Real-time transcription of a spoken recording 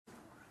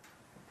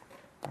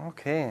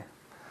Okay.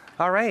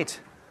 All right.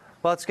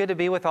 Well, it's good to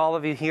be with all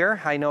of you here.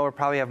 I know we'll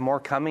probably have more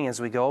coming as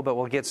we go, but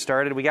we'll get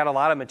started. We got a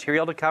lot of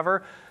material to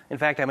cover. In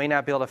fact, I may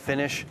not be able to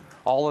finish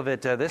all of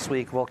it this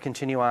week. We'll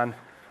continue on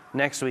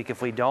next week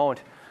if we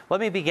don't. Let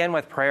me begin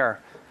with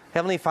prayer.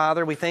 Heavenly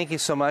Father, we thank you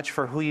so much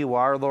for who you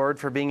are, Lord,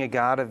 for being a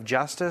God of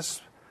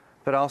justice,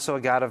 but also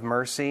a God of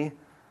mercy,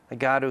 a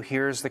God who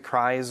hears the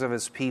cries of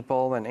his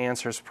people and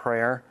answers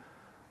prayer.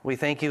 We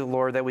thank you,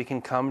 Lord, that we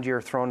can come to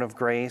your throne of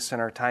grace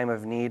in our time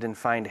of need and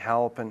find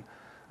help. And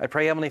I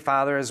pray, Heavenly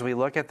Father, as we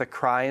look at the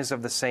cries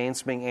of the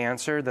saints being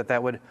answered,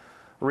 that would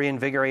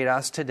reinvigorate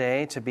us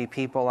today to be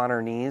people on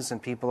our knees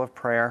and people of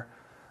prayer.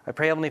 I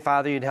pray, Heavenly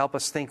Father, you'd help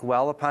us think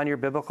well upon your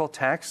biblical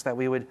text, that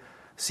we would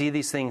see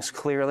these things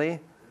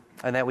clearly,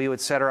 and that we would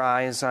set our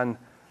eyes on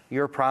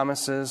your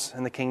promises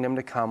and the kingdom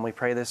to come. We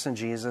pray this in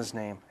Jesus'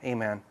 name.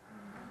 Amen.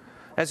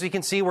 As we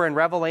can see, we're in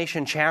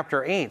Revelation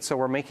chapter 8, so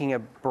we're making a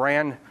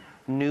brand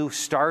new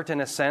start in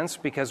a sense,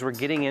 because we're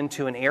getting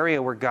into an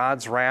area where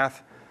God's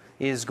wrath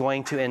is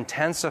going to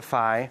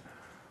intensify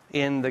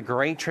in the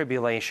Great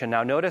Tribulation.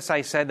 Now, notice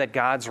I said that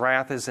God's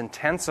wrath is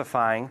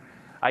intensifying.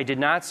 I did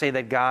not say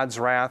that God's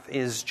wrath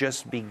is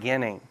just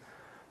beginning.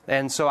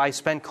 And so I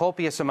spent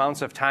copious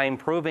amounts of time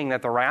proving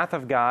that the wrath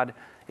of God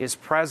is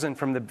present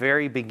from the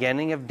very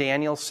beginning of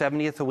Daniel's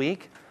 70th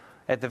week.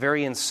 At the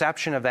very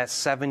inception of that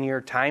 7-year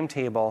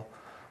timetable,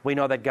 we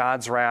know that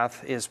God's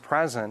wrath is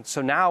present.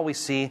 So now we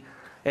see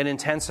an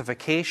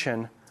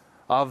intensification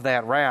of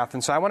that wrath.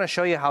 And so I want to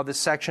show you how this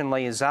section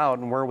lays out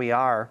and where we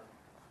are.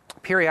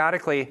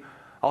 Periodically,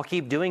 I'll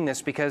keep doing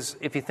this because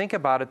if you think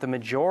about it, the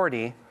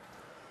majority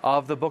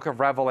of the book of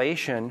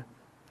Revelation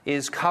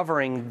is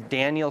covering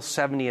Daniel's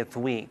 70th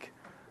week.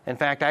 In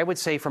fact, I would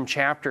say from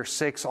chapter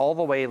 6 all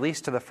the way at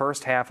least to the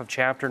first half of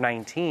chapter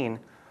 19,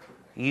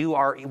 you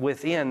are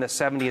within the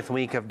 70th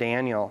week of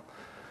Daniel.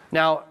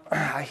 Now,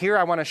 here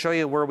I want to show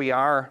you where we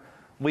are.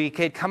 We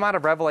could come out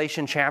of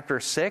Revelation chapter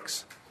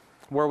 6,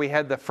 where we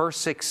had the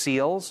first 6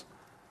 seals,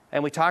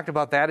 and we talked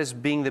about that as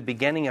being the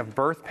beginning of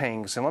birth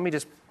pangs. And let me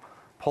just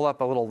pull up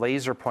a little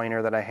laser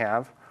pointer that I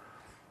have.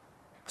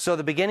 So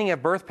the beginning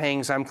of birth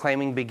pangs, I'm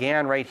claiming,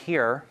 began right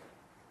here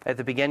at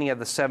the beginning of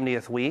the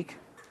 70th week,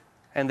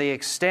 and they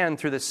extend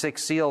through the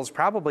 6 seals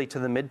probably to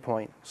the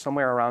midpoint,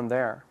 somewhere around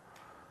there.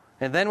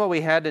 And then what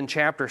we had in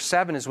chapter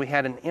 7 is we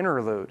had an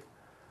interlude.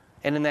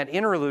 And in that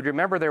interlude,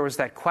 remember there was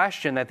that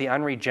question that the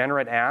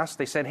unregenerate asked.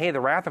 They said, hey, the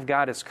wrath of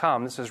God has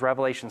come. This is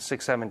Revelation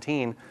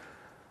 6:17.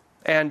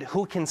 And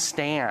who can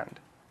stand?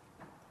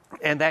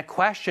 And that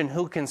question,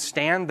 who can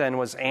stand, then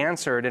was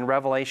answered in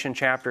Revelation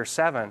chapter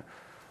 7.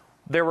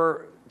 There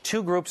were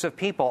 2 groups of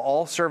people,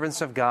 all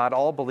servants of God,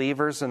 all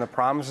believers in the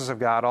promises of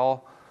God,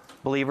 all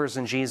believers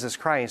in Jesus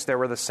Christ. There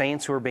were the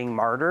saints who were being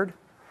martyred,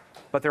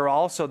 but there were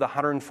also the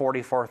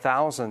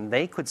 144,000.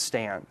 They could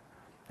stand.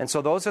 And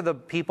so those are the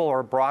people who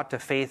are brought to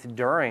faith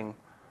during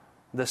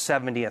the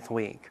 70th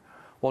week.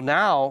 Well,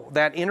 now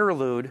that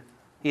interlude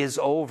is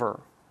over.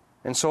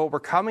 And so what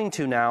we're coming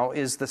to now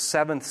is the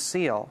 7th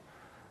seal.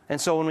 And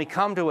so when we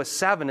come to a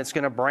 7, it's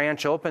going to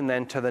branch open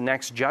then to the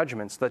next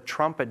judgments, the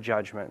trumpet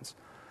judgments.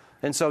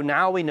 And so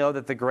now we know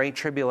that the Great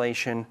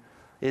Tribulation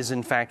is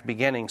in fact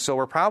beginning. So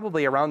we're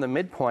probably around the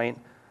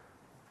midpoint,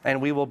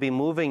 and we will be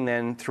moving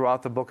then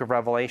throughout the book of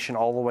Revelation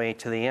all the way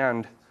to the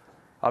end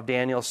of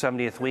Daniel's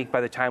 70th week by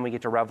the time we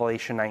get to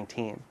Revelation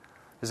 19.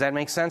 Does that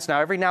make sense?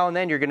 Now, every now and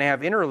then you're going to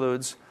have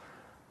interludes.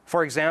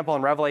 For example,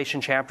 in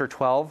Revelation chapter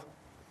 12,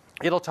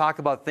 it'll talk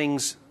about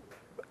things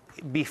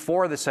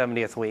before the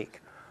 70th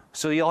week.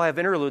 So you'll have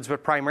interludes,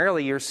 but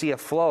primarily you'll see a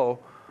flow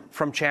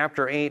from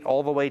chapter 8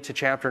 all the way to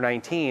chapter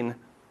 19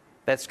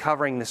 that's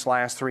covering this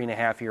last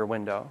 3.5-year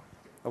window.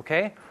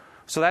 Okay?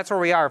 So that's where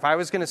we are. If I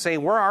was going to say,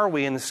 where are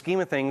we in the scheme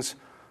of things,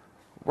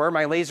 where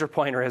my laser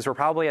pointer is, we're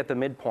probably at the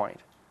midpoint,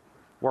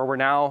 where we're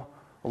now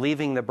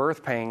leaving the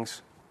birth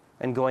pangs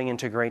and going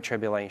into Great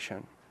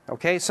Tribulation.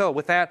 Okay, so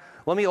with that,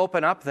 let me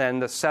open up then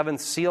the 7th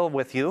seal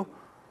with you.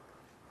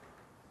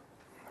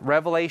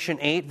 Revelation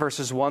 8,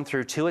 verses 1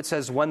 through 2, it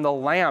says, when the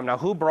Lamb, now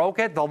who broke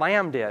it? The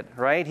Lamb did,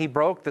 right? He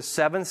broke the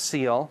 7th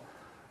seal.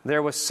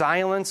 There was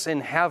silence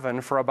in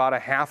heaven for about a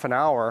half an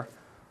hour.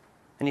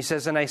 And he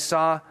says, and I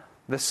saw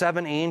the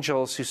 7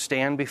 angels who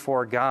stand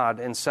before God,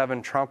 and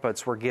 7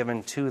 trumpets were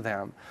given to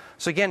them.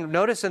 So again,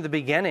 notice in the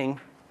beginning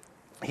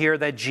here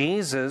that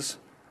Jesus,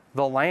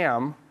 the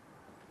Lamb,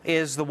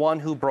 is the one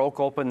who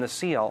broke open the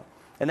seal.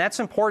 And that's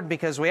important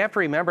because we have to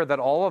remember that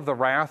all of the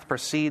wrath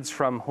proceeds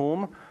from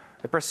whom?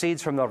 It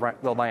proceeds from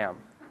the Lamb.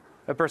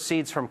 It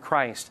proceeds from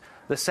Christ.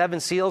 The 7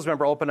 seals,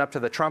 remember, open up to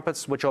the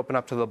trumpets, which open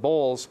up to the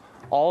bowls.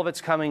 All of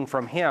it's coming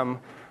from Him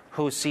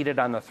who's seated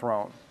on the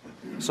throne.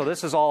 So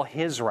this is all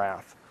His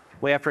wrath.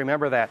 We have to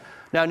remember that.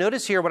 Now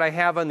notice here what I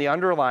have on the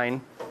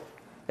underline.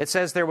 It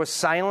says there was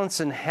silence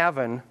in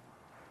heaven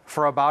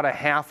for about a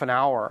half an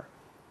hour.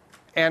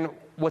 And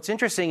what's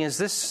interesting is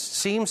this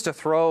seems to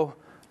throw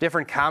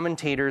different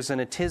commentators in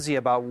a tizzy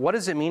about what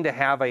does it mean to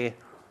have a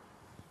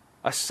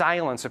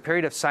silence, a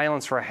period of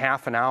silence for a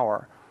half an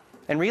hour.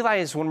 And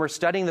realize when we're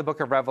studying the book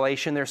of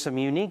Revelation, there's some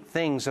unique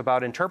things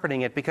about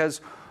interpreting it,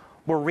 because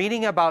we're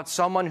reading about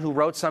someone who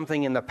wrote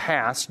something in the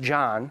past,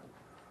 John,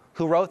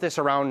 who wrote this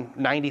around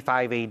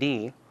 95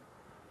 AD,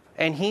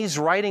 and he's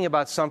writing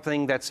about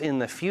something that's in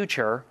the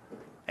future,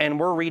 and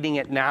we're reading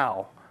it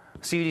now.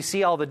 So you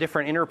see all the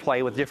different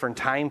interplay with different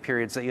time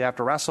periods that you have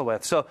to wrestle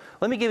with. So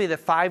let me give you the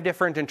 5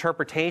 different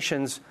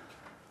interpretations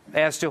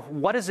as to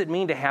what does it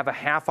mean to have a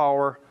half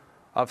hour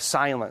of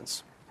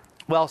silence.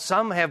 Well,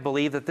 some have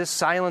believed that this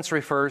silence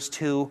refers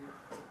to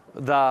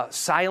the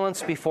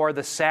silence before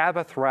the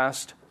Sabbath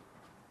rest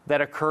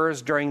that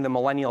occurs during the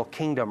millennial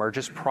kingdom or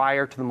just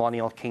prior to the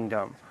millennial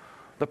kingdom.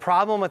 The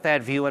problem with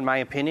that view, in my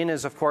opinion,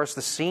 is, of course,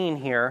 the scene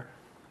here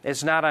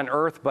is not on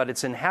earth, but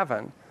it's in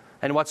heaven.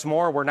 And what's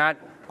more, we're not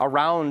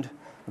around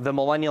the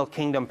millennial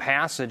kingdom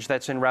passage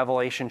that's in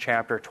Revelation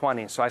chapter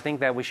 20. So I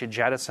think that we should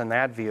jettison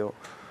that view.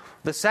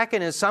 The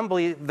second is some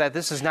believe that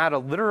this is not a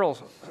literal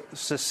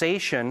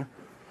cessation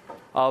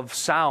of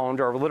sound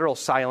or literal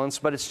silence,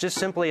 but it's just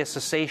simply a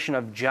cessation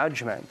of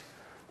judgment.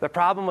 The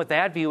problem with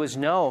that view is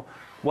no.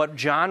 What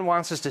John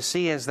wants us to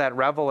see is that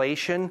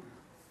Revelation,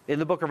 in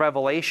the book of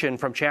Revelation,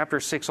 from chapter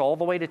 6 all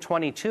the way to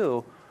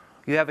 22,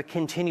 you have a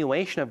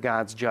continuation of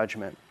God's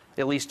judgment,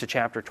 at least to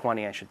chapter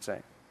 20, I should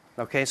say.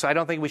 Okay, so I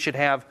don't think we should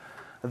have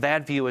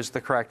that view as the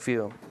correct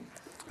view.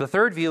 The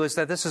third view is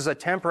that this is a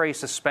temporary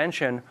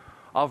suspension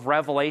of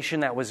revelation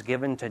that was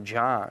given to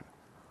John.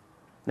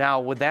 Now,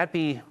 would that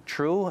be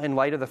true in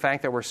light of the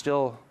fact that we're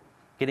still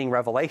getting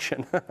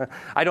revelation?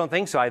 I don't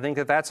think so. I think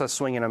that that's a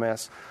swing and a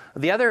miss.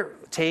 The other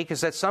take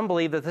is that some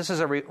believe that this is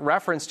a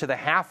reference to the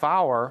half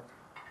hour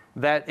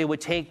that it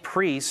would take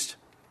priests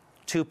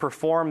to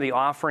perform the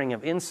offering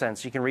of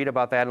incense. You can read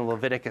about that in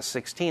Leviticus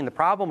 16. The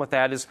problem with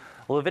that is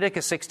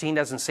Leviticus 16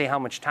 doesn't say how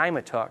much time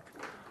it took.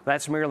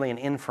 That's merely an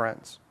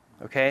inference.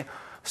 Okay?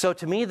 So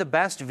to me, the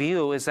best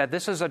view is that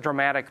this is a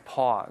dramatic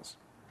pause.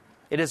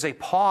 It is a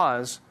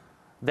pause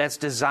that's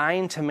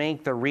designed to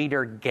make the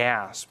reader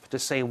gasp, to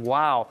say,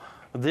 wow,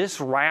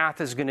 this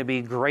wrath is going to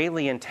be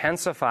greatly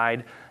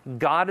intensified.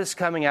 God is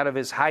coming out of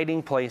his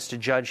hiding place to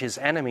judge his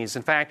enemies.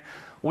 In fact,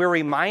 we're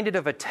reminded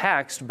of a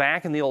text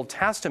back in the Old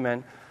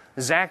Testament,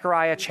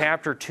 Zechariah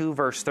chapter 2,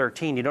 verse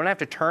 13. You don't have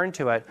to turn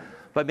to it,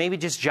 but maybe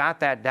just jot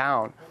that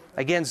down.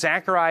 Again,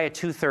 Zechariah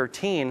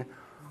 2:13,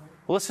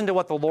 listen to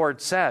what the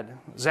Lord said.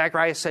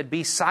 Zechariah said,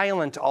 "Be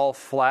silent, all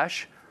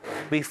flesh,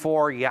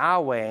 before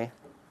Yahweh,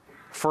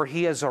 for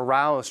he is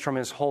aroused from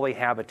his holy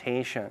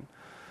habitation."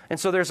 And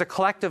so there's a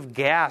collective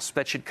gasp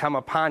that should come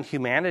upon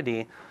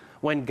humanity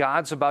when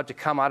God's about to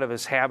come out of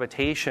his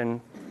habitation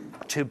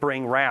to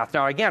bring wrath.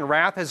 Now again,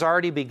 wrath has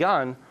already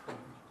begun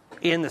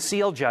in the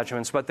seal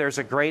judgments, but there's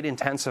a great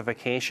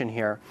intensification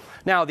here.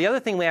 Now, the other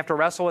thing we have to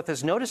wrestle with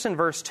is, notice in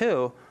verse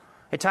 2,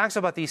 it talks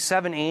about these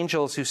 7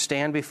 angels who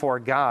stand before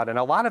God. And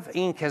a lot of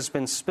ink has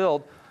been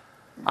spilled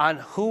on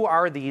who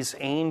are these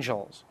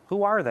angels.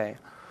 Who are they?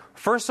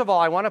 First of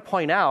all, I want to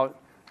point out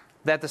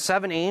that the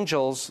 7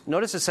 angels,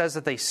 notice it says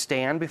that they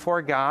stand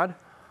before God.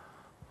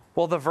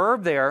 Well, the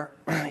verb there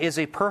is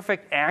a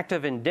perfect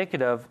active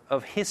indicative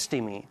of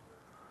histemi.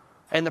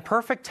 And the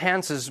perfect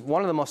tense is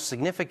one of the most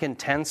significant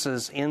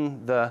tenses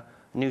in the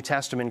New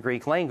Testament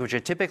Greek language.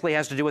 It typically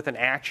has to do with an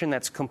action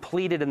that's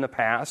completed in the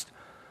past,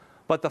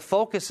 but the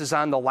focus is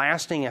on the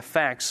lasting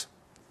effects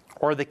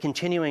or the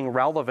continuing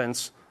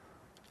relevance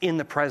in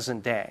the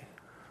present day.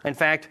 In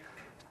fact,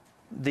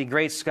 the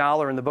great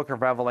scholar in the book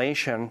of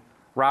Revelation,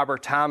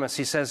 Robert Thomas,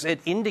 he says it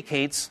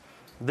indicates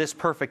this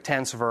perfect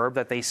tense verb,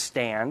 that they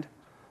stand.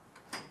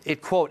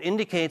 It, quote,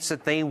 indicates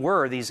that they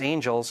were, these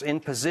angels,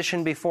 in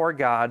position before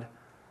God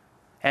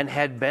and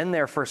had been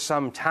there for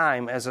some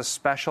time as a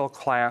special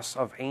class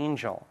of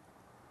angel.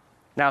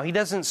 Now, he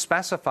doesn't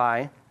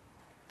specify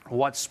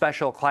what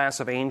special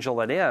class of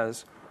angel it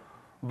is,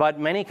 but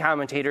many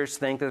commentators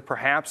think that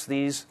perhaps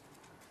these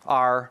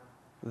are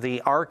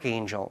the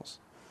archangels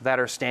that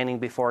are standing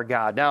before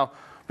God. Now,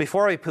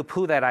 before I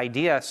poo-poo that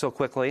idea so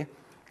quickly,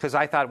 because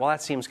I thought, well,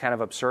 that seems kind of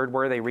absurd.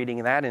 Where are they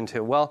reading that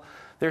into? Well,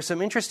 there's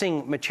some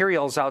interesting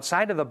materials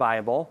outside of the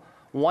Bible.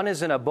 One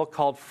is in a book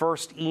called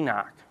 1st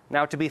Enoch.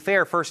 Now, to be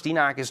fair, 1st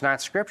Enoch is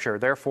not Scripture.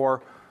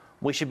 Therefore,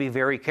 we should be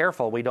very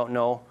careful. We don't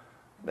know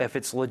if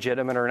it's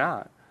legitimate or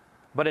not.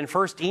 But in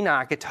 1st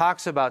Enoch, it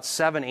talks about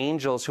 7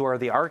 angels who are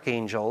the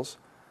archangels.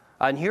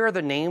 And here are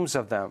the names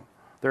of them.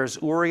 There's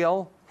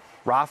Uriel,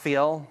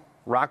 Raphael,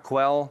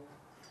 Raquel,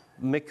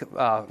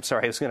 Michael,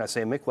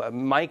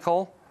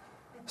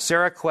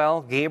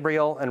 Seraquel,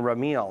 Gabriel, and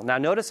Ramiel. Now,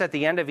 notice at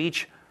the end of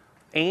each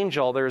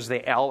angel, there's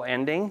the L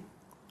ending.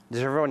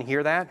 Does everyone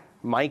hear that?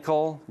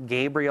 Michael,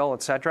 Gabriel,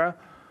 etc.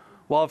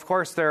 Well, of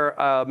course, they're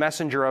a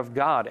messenger of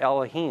God,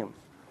 Elohim,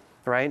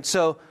 right?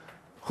 So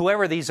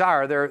whoever these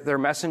are, they're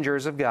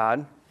messengers of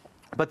God.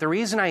 But the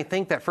reason I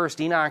think that 1st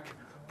Enoch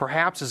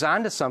perhaps is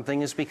onto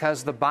something is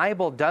because the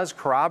Bible does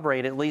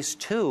corroborate at least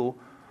 2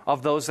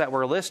 of those that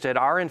were listed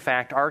are, in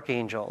fact,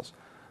 archangels.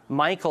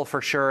 Michael,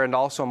 for sure, and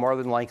also more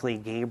than likely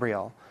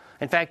Gabriel.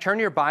 In fact, turn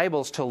your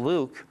Bibles to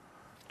Luke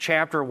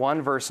chapter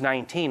 1, verse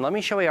 19. Let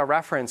me show you a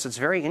reference. It's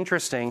very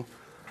interesting.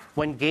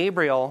 When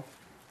Gabriel,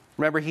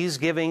 remember, he's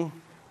giving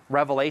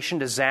revelation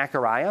to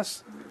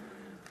Zacharias.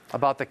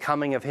 about the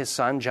coming of his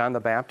son, John the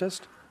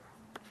Baptist?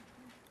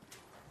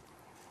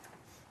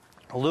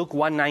 Luke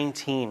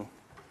 1:19.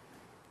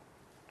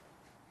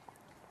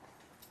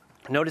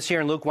 Notice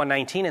here in Luke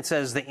 1:19 it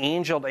says, "The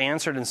angel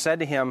answered and said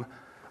to him,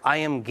 I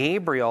am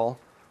Gabriel,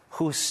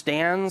 who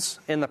stands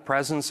in the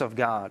presence of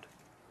God,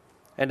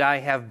 and I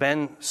have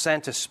been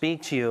sent to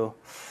speak to you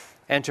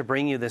and to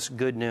bring you this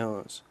good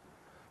news."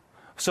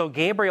 So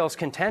Gabriel's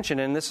contention,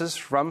 and this is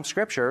from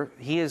Scripture,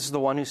 he is the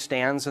one who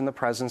stands in the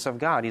presence of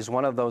God. He's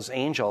one of those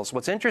angels.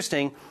 What's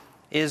interesting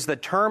is the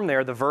term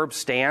there, the verb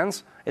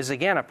stands, is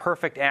again a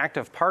perfect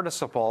active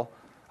participle,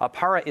 a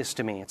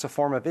paraistemi. It's a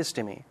form of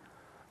istemi.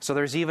 So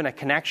there's even a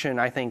connection,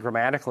 I think,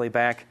 grammatically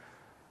back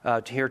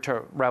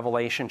to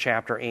Revelation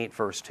chapter 8,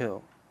 verse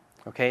 2.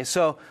 Okay,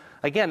 so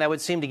again, that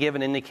would seem to give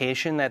an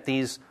indication that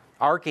these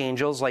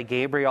archangels like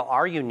Gabriel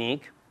are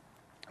unique.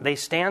 They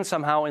stand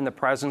somehow in the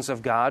presence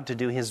of God to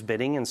do his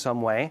bidding in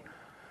some way.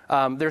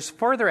 There's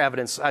further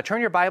evidence.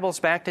 Turn your Bibles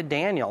back to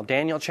Daniel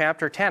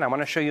chapter 10. I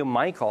want to show you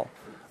Michael.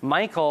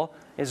 Michael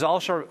is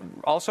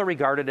also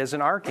regarded as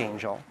an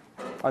archangel.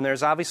 And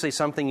there's obviously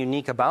something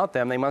unique about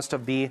them. They must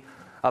have been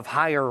of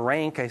higher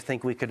rank, I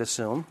think we could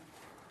assume.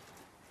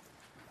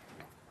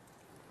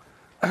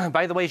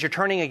 By the way, as you're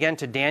turning again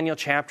to Daniel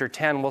chapter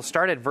 10, we'll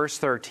start at verse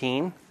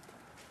 13.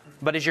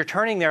 But as you're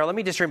turning there, let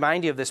me just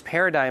remind you of this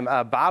paradigm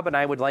Bob and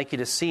I would like you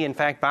to see. In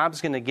fact,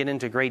 Bob's going to get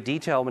into great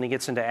detail when he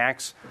gets into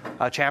Acts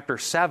chapter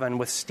 7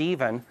 with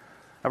Stephen.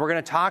 And we're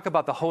going to talk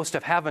about the host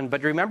of heaven.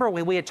 But remember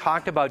we had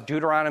talked about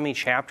Deuteronomy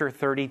chapter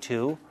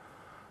 32?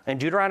 In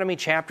Deuteronomy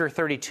chapter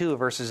 32,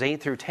 verses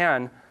 8 through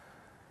 10,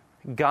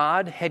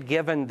 God had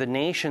given the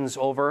nations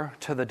over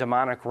to the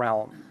demonic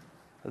realm.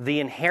 The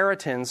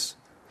inheritance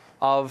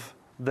of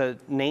the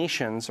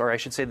nations, or I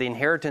should say the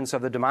inheritance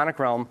of the demonic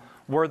realm,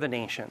 were the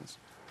nations.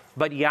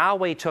 But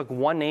Yahweh took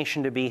one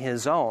nation to be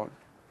his own.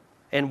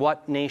 And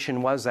what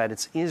nation was that?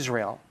 It's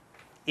Israel.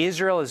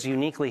 Israel is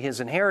uniquely his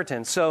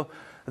inheritance. So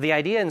the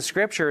idea in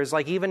Scripture is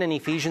like even in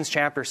Ephesians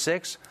chapter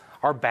 6,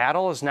 our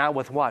battle is not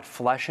with what?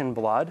 Flesh and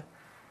blood,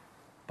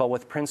 but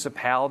with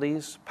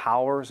principalities,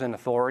 powers, and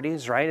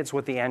authorities, right? It's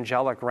with the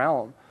angelic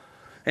realm.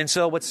 And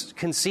so what's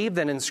conceived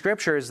then in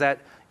Scripture is that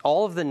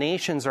all of the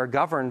nations are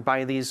governed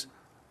by these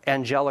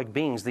angelic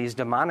beings, these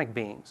demonic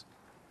beings.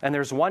 And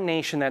there's one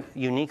nation that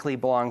uniquely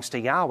belongs to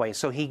Yahweh.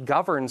 So he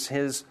governs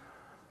his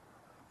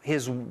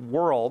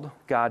world,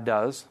 God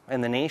does,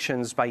 and the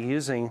nations by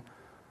using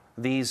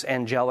these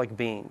angelic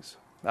beings.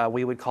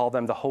 We would call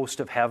them the host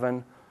of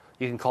heaven.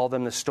 You can call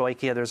them the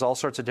stoichia. There's all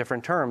sorts of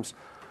different terms.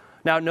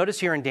 Now, notice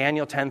here in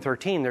Daniel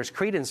 10:13, there's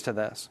credence to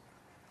this.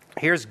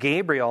 Here's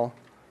Gabriel.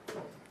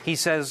 He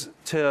says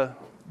to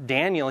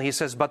Daniel, he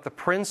says, "But the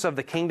prince of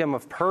the kingdom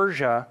of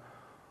Persia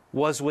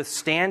was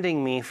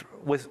withstanding me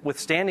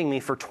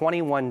for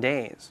 21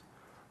 days.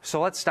 So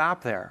let's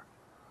stop there.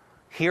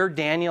 Here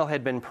Daniel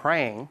had been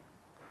praying,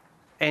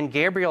 and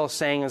Gabriel is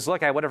saying,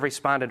 look, I would have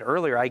responded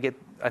earlier. I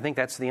think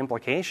that's the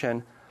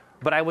implication.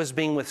 But I was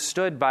being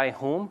withstood by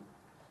whom?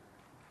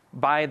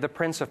 By the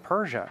prince of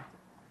Persia.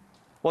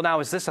 Well,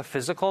 now, is this a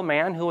physical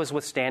man who was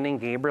withstanding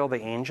Gabriel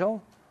the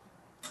angel?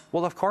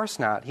 Well, of course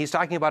not. He's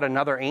talking about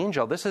another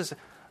angel. This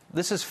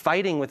is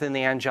fighting within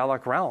the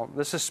angelic realm.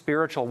 This is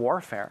spiritual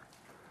warfare.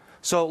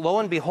 So lo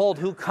and behold,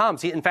 who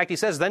comes? In fact, he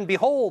says, then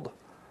behold.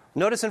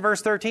 Notice in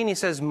verse 13, he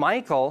says,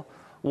 Michael,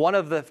 one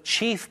of the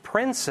chief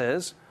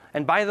princes,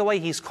 and by the way,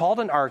 he's called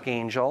an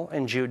archangel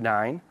in Jude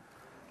 9,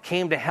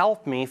 came to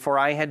help me, for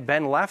I had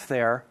been left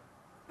there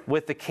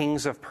with the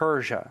kings of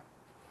Persia.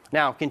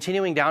 Now,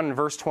 continuing down in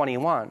verse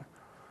 21,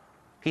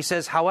 he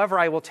says, however,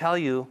 I will tell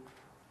you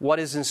what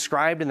is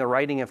inscribed in the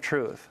writing of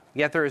truth.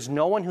 Yet there is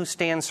no one who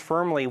stands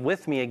firmly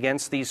with me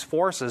against these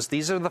forces.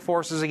 These are the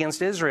forces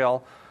against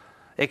Israel,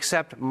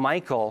 except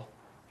Michael,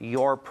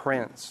 your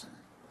prince.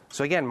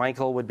 So again,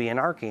 Michael would be an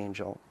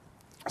archangel.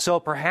 So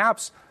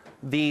perhaps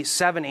the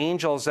 7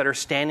 angels that are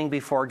standing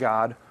before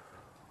God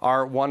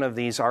are one of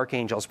these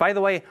archangels. By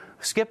the way,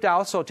 skip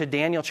also to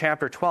Daniel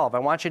chapter 12. I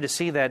want you to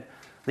see that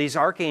these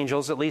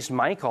archangels, at least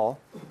Michael,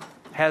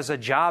 has a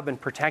job in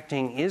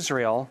protecting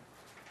Israel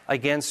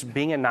against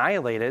being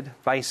annihilated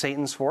by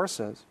Satan's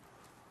forces.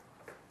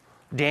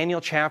 Daniel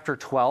chapter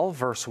 12,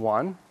 verse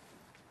 1.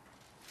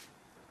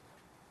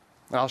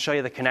 I'll show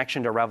you the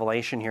connection to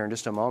Revelation here in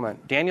just a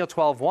moment. Daniel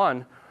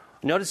 12:1.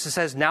 Notice it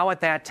says, now at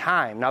that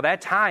time. Now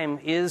that time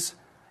is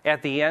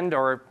at the end,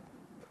 or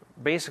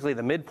basically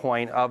the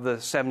midpoint of the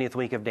 70th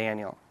week of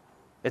Daniel.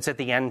 It's at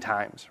the end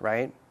times,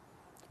 right?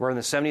 We're in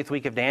the 70th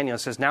week of Daniel. It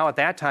says, now at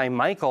that time,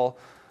 Michael,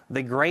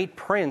 the great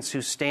prince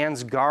who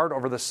stands guard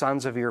over the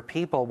sons of your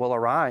people, will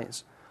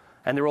arise.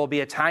 And there will be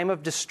a time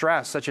of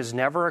distress such as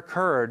never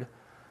occurred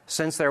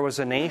since there was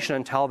a nation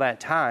until that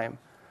time.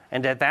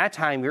 And at that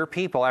time, your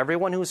people,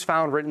 everyone who's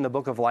found written in the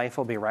book of life,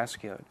 will be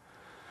rescued.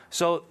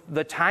 So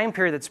the time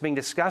period that's being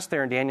discussed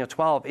there in Daniel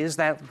 12 is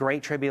that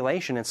great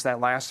tribulation. It's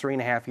that last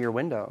 3.5-year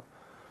window.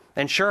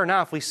 And sure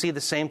enough, we see the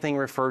same thing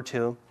referred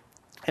to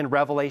in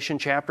Revelation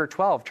chapter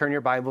 12. Turn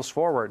your Bibles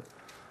forward.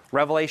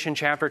 Revelation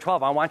chapter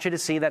 12. I want you to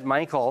see that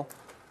Michael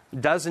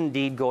does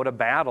indeed go to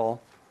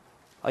battle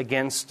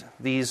against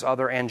these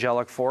other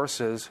angelic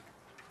forces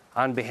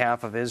on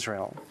behalf of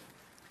Israel.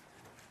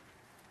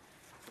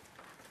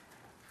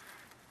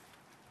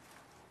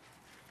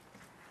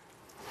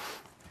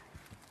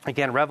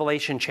 Again,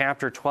 Revelation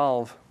chapter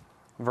 12,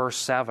 verse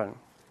 7.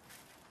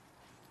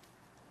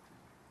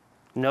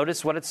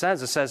 Notice what it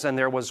says. It says, "And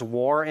there was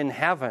war in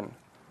heaven,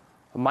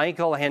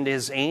 Michael and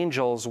his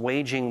angels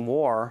waging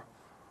war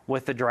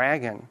with the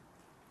dragon.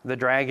 The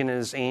dragon and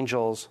his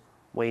angels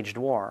waged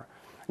war."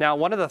 Now,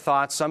 one of the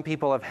thoughts some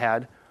people have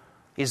had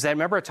is that,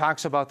 remember, it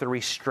talks about the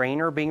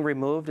restrainer being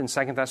removed in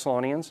 2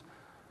 Thessalonians?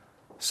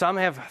 Some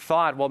have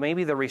thought, well,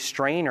 maybe the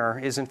restrainer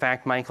is, in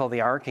fact, Michael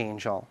the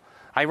archangel.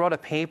 I wrote a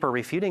paper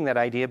refuting that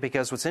idea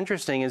because what's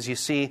interesting is you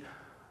see,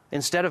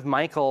 instead of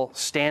Michael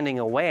standing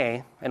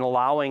away and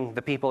allowing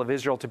the people of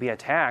Israel to be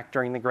attacked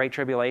during the Great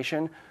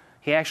Tribulation,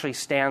 he actually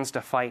stands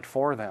to fight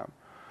for them.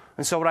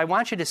 And so what I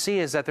want you to see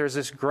is that there's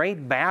this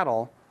great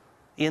battle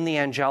in the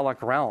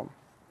angelic realm.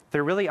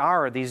 There really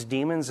are these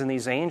demons and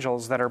these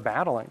angels that are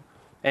battling.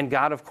 And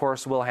God, of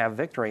course, will have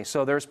victory.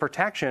 So there's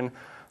protection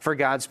for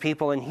God's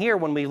people. And here,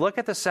 when we look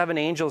at the 7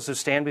 angels who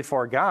stand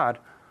before God,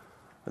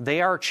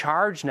 they are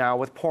charged now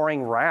with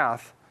pouring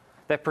wrath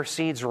that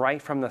proceeds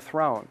right from the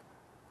throne.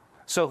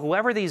 So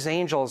whoever these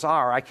angels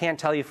are, I can't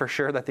tell you for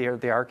sure that they are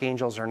the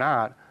archangels or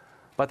not,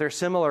 but there's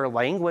similar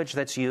language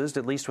that's used,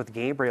 at least with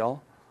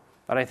Gabriel,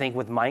 and I think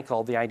with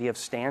Michael, the idea of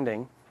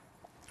standing.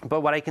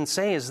 But what I can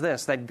say is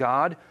this, that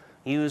God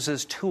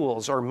uses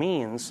tools or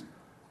means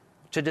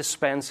to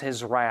dispense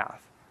his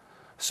wrath.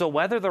 So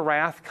whether the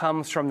wrath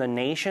comes from the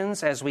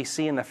nations, as we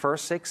see in the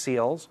first 6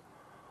 seals,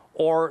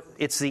 or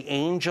it's the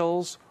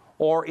angels,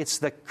 or it's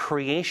the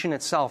creation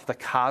itself, the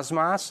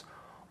cosmos,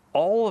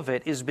 all of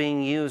it is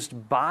being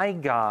used by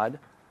God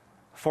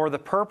for the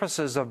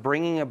purposes of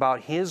bringing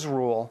about his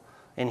rule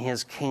in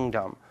his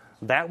kingdom.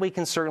 That we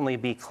can certainly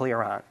be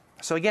clear on.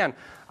 So again,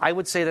 I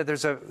would say that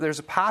there's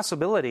a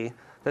possibility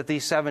that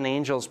these 7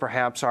 angels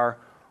perhaps are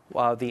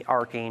the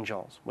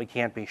archangels. We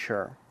can't be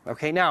sure.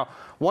 Okay, now,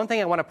 one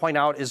thing I want to point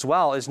out as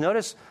well is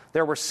notice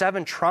there were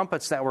 7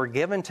 trumpets that were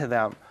given to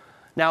them.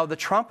 Now, the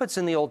trumpets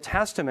in the Old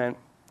Testament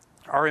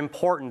are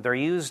important. They're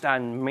used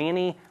on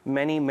many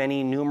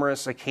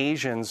numerous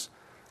occasions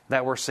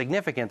that were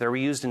significant. They were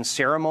used in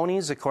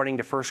ceremonies, according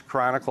to 1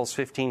 Chronicles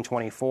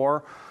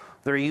 15:24.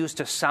 They're used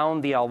to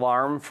sound the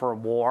alarm for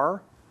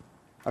war,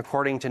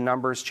 according to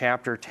Numbers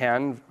chapter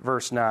 10,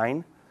 verse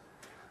 9.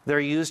 They're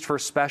used for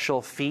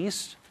special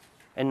feasts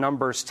in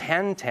Numbers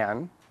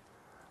 10:10.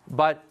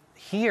 But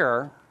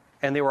here,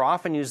 and they were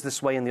often used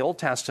this way in the Old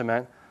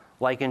Testament,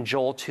 like in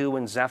Joel 2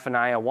 and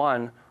Zephaniah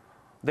 1,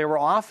 they were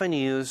often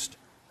used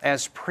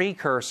as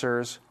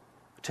precursors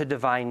to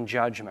divine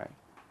judgment.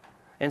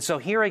 And so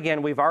here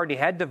again, we've already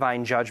had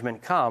divine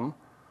judgment come,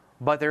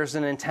 but there's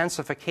an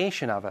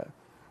intensification of it.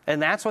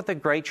 And that's what the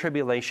Great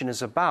Tribulation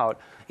is about.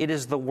 It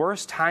is the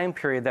worst time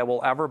period that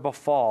will ever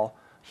befall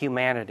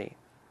humanity.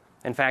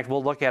 In fact,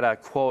 we'll look at a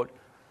quote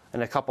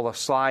in a couple of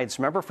slides.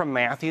 Remember from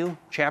Matthew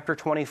chapter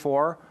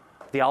 24,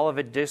 the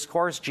Olivet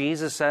Discourse,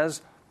 Jesus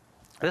says,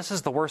 this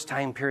is the worst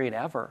time period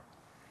ever.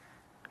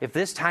 If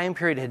this time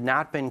period had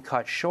not been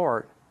cut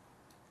short,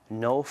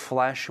 no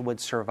flesh would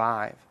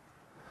survive.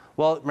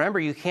 Well, remember,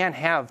 you can't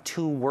have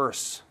 2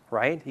 worsts,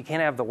 right? You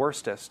can't have the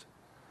worstest.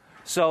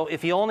 So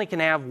if you only can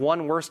have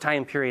one worst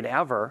time period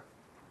ever,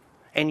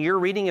 and you're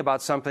reading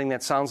about something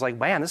that sounds like,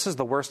 man, this is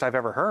the worst I've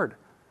ever heard.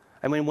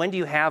 I mean, when do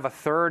you have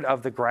 1/3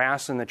 of the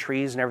grass and the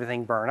trees and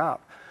everything burn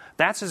up?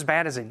 That's as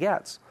bad as it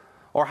gets.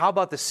 Or how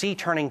about the sea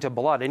turning to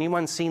blood?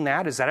 Anyone seen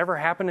that? Has that ever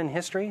happened in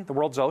history? The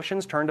world's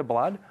oceans turn to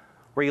blood,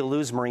 where you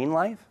lose marine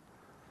life?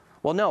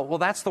 Well, no. Well,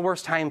 that's the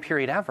worst time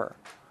period ever.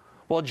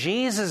 Well,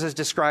 Jesus is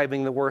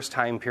describing the worst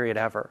time period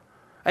ever.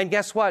 And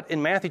guess what?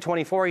 In Matthew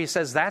 24, he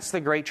says that's the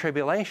Great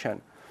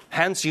Tribulation.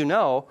 Hence, you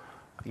know,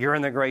 you're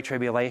in the Great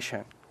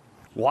Tribulation.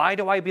 Why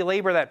do I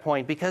belabor that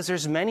point? Because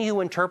there's many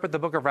who interpret the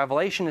book of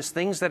Revelation as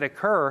things that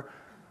occur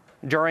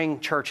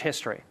during church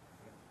history,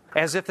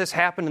 as if this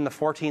happened in the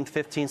 14th,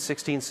 15th,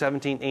 16th,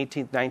 17th,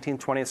 18th, 19th,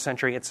 20th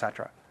century,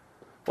 etc.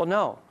 Well,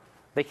 no,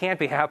 they can't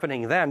be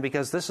happening then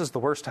because this is the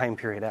worst time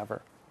period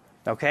ever.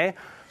 Okay?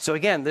 So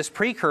again, this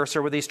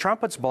precursor with these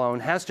trumpets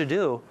blown has to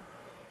do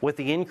with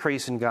the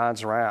increase in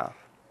God's wrath.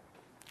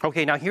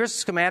 Okay, now here's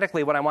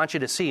schematically what I want you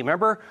to see.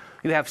 Remember,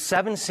 you have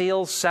 7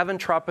 seals, 7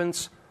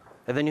 trumpets,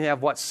 and then you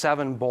have,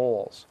 7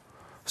 bowls.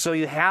 So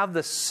you have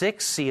the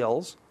 6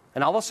 seals,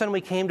 and all of a sudden we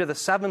came to the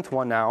 7th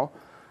one now,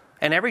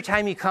 and every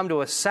time you come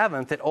to a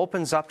 7th, it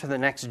opens up to the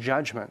next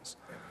judgments.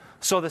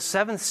 So the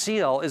 7th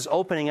seal is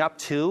opening up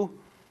to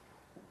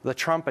the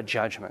trumpet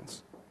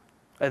judgments.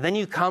 And then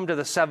you come to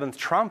the 7th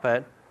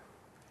trumpet,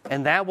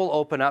 and that will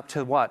open up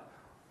to what?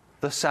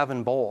 The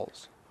 7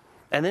 bowls.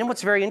 And then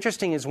what's very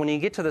interesting is when you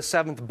get to the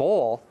 7th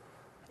bowl,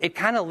 it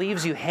kind of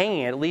leaves you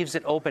hanging. It leaves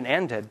it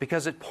open-ended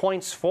because it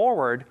points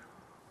forward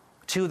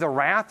to the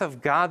wrath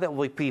of God that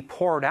will be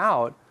poured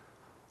out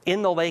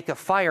in the lake of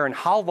fire. And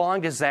how long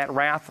does that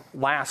wrath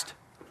last?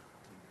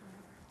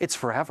 It's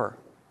forever.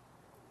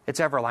 It's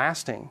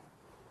everlasting.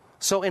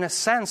 So in a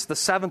sense, the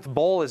seventh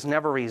bowl is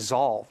never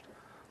resolved.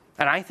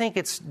 And I think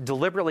it's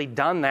deliberately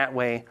done that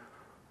way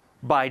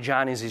by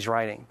John as he's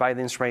writing, by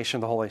the inspiration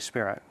of the Holy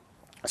Spirit.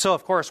 So,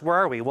 of course, where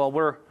are we? Well,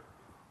 we're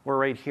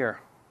right here.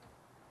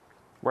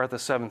 We're at the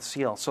seventh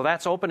seal. So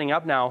that's opening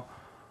up now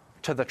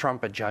to the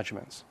trumpet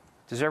judgments.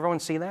 Does everyone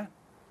see that?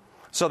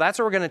 So that's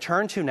what we're going to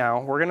turn to now.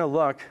 We're going to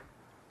look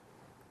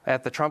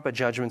at the trumpet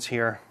judgments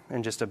here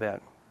in just a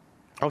bit.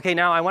 Okay,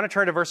 now I want to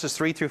turn to verses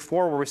 3 through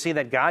 4 where we see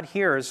that God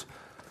hears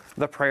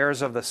the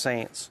prayers of the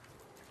saints.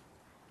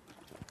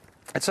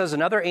 It says,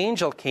 another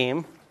angel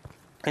came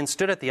and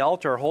stood at the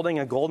altar holding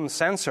a golden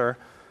censer,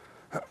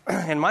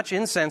 and much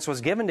incense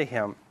was given to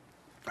him,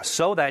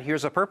 so that,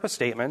 here's a purpose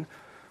statement,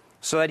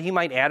 so that he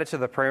might add it to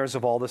the prayers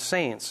of all the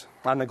saints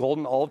on the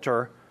golden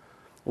altar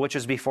which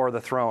is before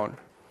the throne.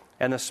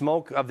 And the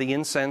smoke of the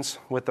incense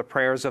with the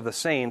prayers of the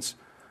saints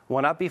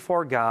went up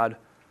before God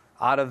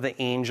out of the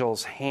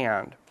angel's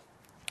hand.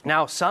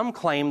 Now, some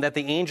claim that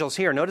the angel's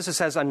here, notice it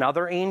says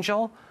another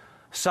angel.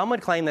 Some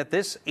would claim that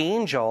this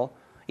angel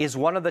is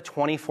one of the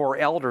 24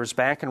 elders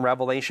back in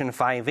Revelation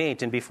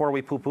 5:8. And before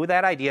we poo-poo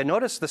that idea,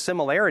 notice the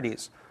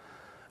similarities.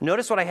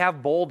 Notice what I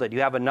have bolded.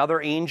 You have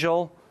another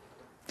angel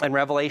in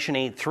Revelation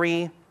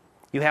 8:3.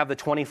 You have the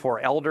 24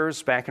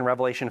 elders back in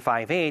Revelation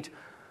 5:8.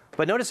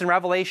 But notice in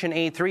Revelation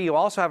 8:3, you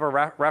also have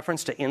a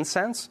reference to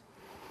incense.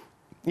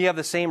 You have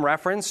the same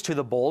reference to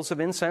the bowls of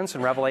incense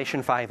in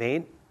Revelation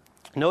 5:8.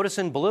 Notice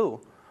in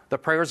blue, the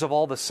prayers of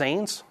all the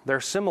saints. They're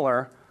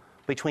similar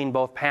between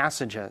both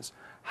passages.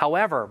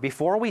 However,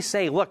 before we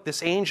say, look,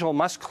 this angel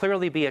must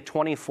clearly be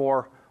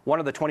one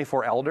of the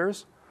 24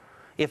 elders,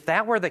 if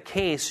that were the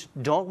case,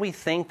 don't we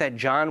think that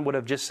John would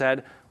have just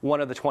said one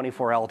of the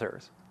 24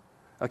 elders?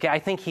 Okay, I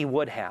think he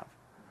would have.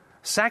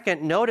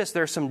 Second, notice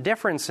there's some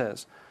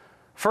differences.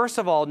 First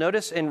of all,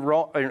 notice in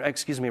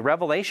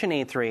Revelation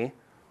 8:3,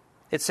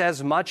 it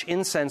says much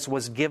incense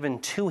was given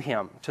to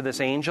him, to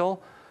this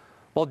angel.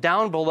 Well,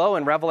 down below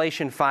in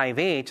Revelation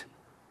 5:8,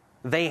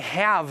 they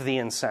have the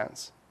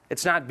incense.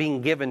 It's not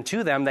being given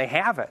to them, they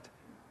have it.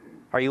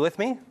 Are you with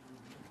me?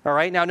 All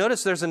right, now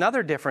notice there's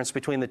another difference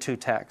between the two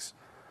texts.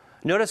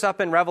 Notice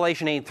up in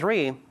Revelation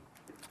 8:3,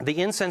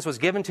 the incense was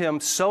given to him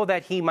so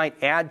that he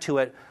might add to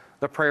it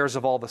the prayers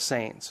of all the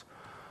saints.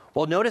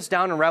 Well, notice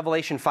down in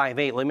Revelation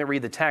 5:8, let me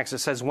read the text. It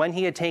says, when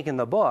he had taken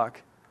the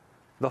book,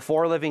 the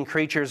 4 living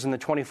creatures and the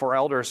 24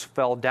 elders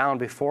fell down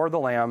before the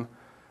Lamb,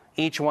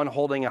 each one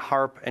holding a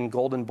harp and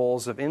golden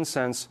bowls of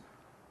incense,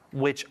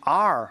 which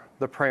are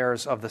the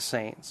prayers of the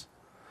saints.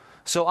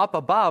 So up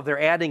above, they're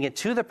adding it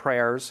to the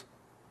prayers.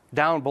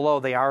 Down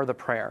below, they are the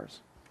prayers.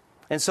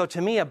 And so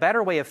to me, a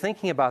better way of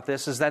thinking about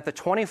this is that the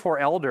 24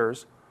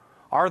 elders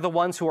are the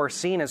ones who are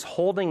seen as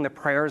holding the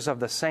prayers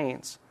of the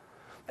saints.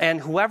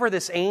 And whoever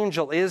this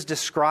angel is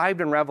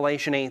described in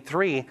Revelation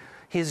 8:3,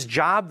 his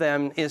job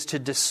then is to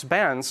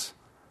dispense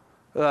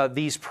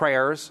these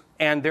prayers,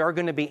 and they're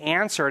going to be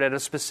answered at a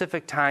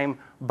specific time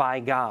by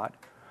God.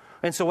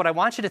 And so what I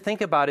want you to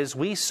think about is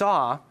we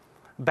saw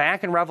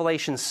back in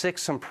Revelation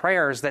 6 some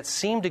prayers that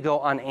seemed to go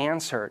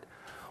unanswered.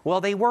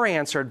 Well, they were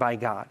answered by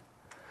God.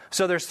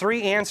 So there's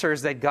 3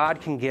 answers that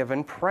God can give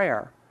in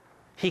prayer.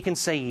 He can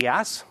say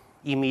yes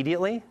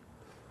immediately,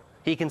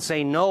 he can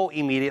say no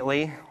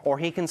immediately, or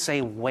he can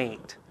say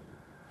wait.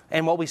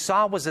 And what we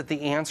saw was that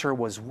the answer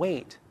was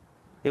wait.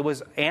 It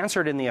was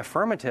answered in the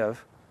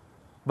affirmative,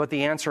 but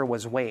the answer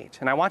was wait.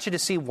 And I want you to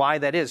see why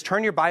that is.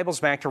 Turn your Bibles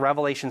back to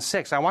Revelation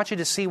 6. I want you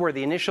to see where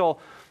the initial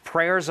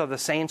prayers of the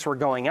saints were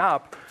going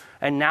up,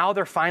 and now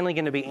they're finally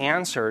going to be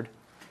answered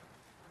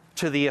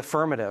to the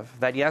affirmative,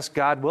 that yes,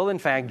 God will in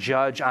fact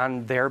judge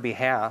on their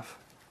behalf.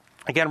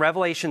 Again,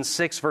 Revelation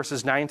 6,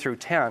 verses 9 through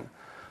 10.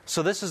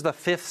 So this is the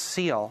 5th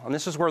seal, and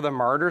this is where the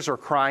martyrs are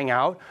crying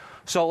out.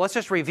 So let's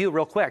just review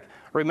real quick.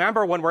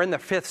 Remember, when we're in the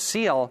 5th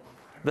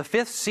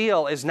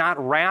seal is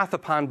not wrath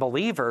upon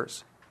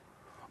believers,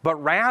 but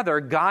rather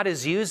God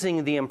is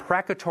using the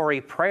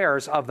imprecatory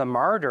prayers of the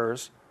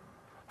martyrs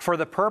for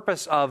the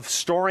purpose of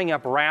storing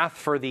up wrath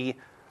for the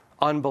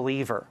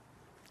unbeliever.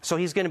 So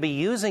he's going to be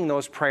using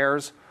those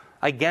prayers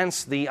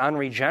against the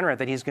unregenerate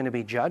that he's going to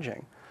be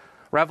judging.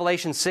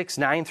 Revelation 6,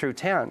 9 through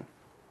 10.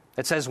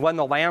 It says, when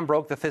the Lamb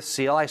broke the 5th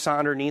seal, I saw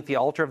underneath the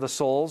altar of the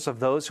souls of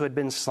those who had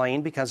been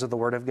slain because of the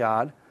word of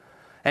God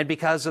and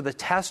because of the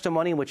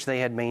testimony which they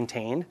had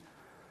maintained.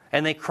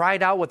 And they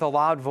cried out with a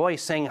loud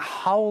voice, saying,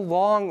 how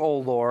long, O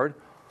Lord,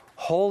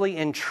 holy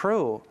and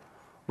true,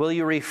 will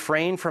you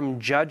refrain from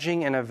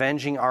judging and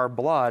avenging our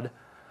blood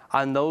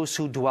on those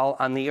who dwell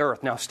on the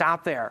earth? Now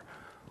stop there.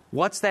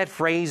 What's that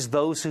phrase,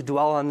 those who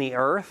dwell on the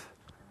earth?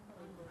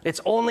 It's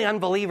only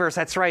unbelievers.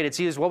 That's right. It's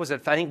used, I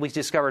think we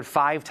discovered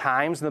 5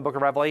 times in the book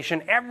of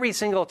Revelation. Every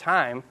single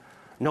time,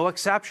 no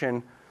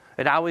exception,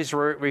 it always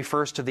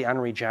refers to the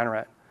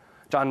unregenerate,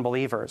 to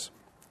unbelievers.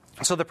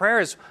 So the prayer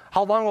is,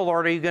 how long, O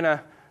Lord, are you going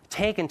to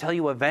take until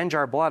you avenge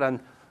our blood on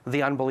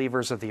the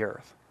unbelievers of the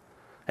earth?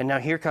 And now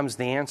here comes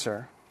the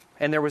answer.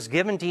 And there was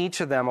given to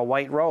each of them a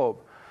white robe,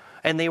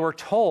 and they were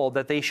told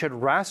that they should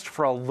rest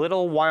for a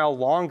little while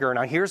longer.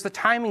 Now here's the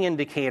timing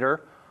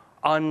indicator,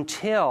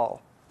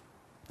 until.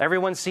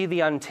 Everyone see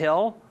the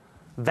until?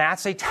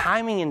 That's a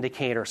timing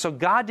indicator. So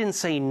God didn't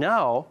say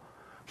no.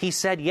 He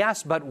said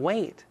yes, but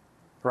wait,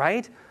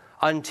 right?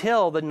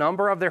 Until the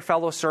number of their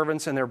fellow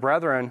servants and their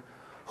brethren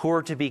who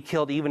were to be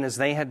killed even as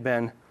they had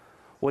been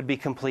would be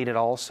completed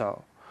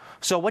also.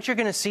 So what you're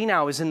going to see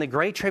now is in the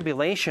Great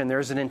Tribulation,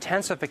 there's an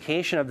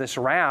intensification of this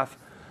wrath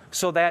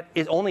so that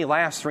it only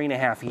lasts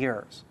 3.5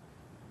 years.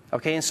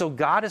 Okay, and so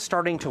God is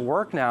starting to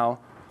work now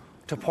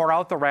to pour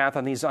out the wrath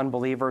on these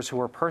unbelievers who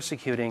were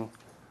persecuting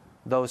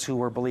those who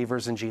were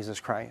believers in Jesus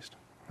Christ.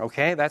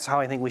 Okay, that's how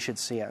I think we should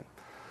see it.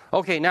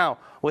 Okay, now,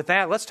 with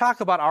that, let's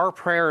talk about our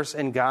prayers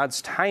and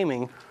God's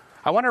timing.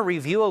 I want to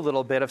review a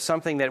little bit of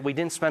something that we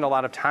didn't spend a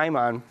lot of time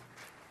on,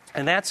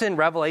 and that's in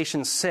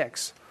Revelation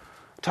 6,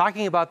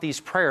 talking about these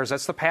prayers.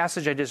 That's the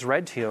passage I just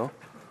read to you.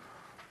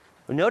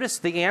 Notice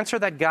the answer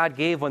that God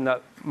gave when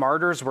the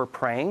martyrs were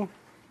praying.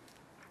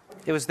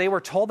 It was they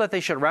were told that they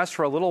should rest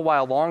for a little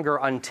while longer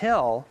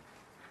until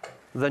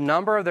the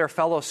number of their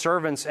fellow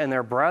servants and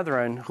their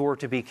brethren who were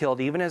to be killed,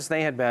 even as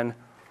they had been,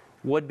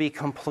 would be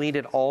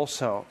completed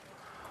also.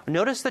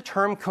 Notice the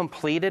term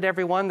completed,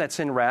 everyone, that's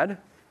in red.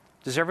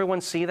 Does everyone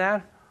see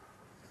that?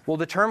 Well,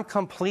 the term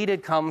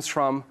completed comes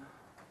from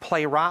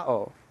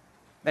plerao,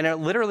 and it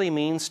literally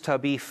means to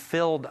be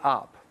filled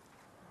up.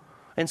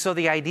 And so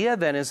the idea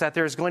then is that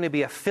there's going to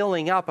be a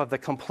filling up of the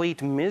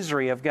complete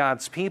misery of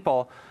God's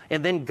people,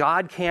 and then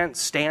God can't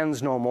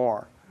stands no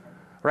more.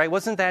 Right?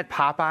 Wasn't that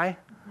Popeye?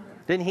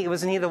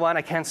 Wasn't he the one,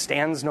 I can't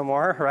stands no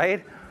more,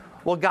 right?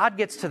 Well, God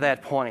gets to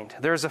that point.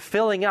 There's a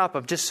filling up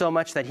of just so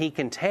much that he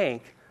can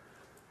take,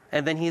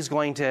 and then he's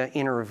going to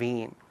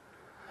intervene.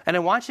 And I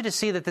want you to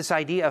see that this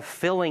idea of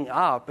filling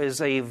up is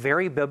a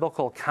very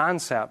biblical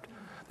concept.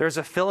 There's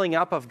a filling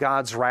up of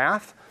God's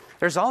wrath.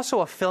 There's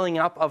also a filling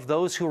up of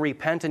those who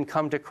repent and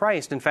come to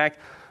Christ. In fact,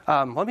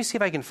 let me see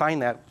if I can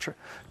find that.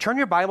 Turn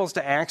your Bibles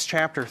to Acts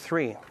chapter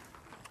 3.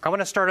 I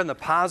want to start on the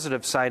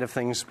positive side of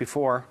things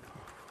before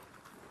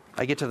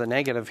I get to the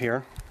negative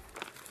here.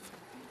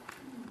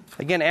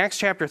 Again, Acts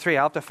chapter 3,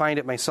 I'll have to find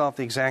it myself,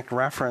 the exact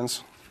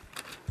reference.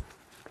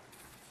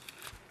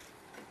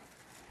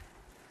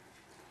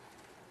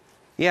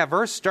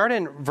 Yeah, start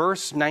in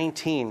verse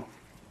 19.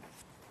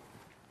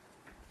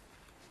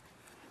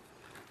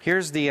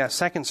 Here's the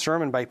second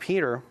sermon by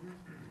Peter.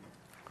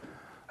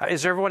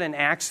 Is everyone in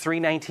Acts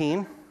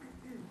 3:19?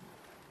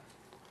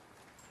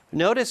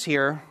 Notice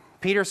here,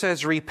 Peter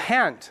says,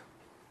 "Repent,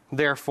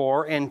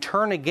 therefore, and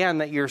turn again,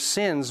 that your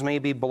sins may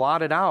be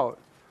blotted out,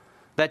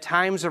 that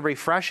times of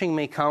refreshing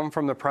may come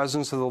from the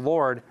presence of the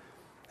Lord,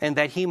 and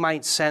that he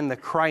might send the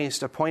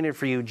Christ appointed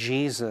for you,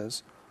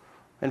 Jesus."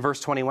 In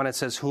verse 21 it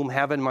says, "Whom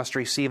heaven must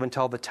receive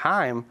until the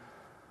time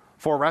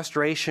for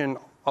restoration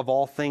of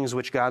all things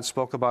which God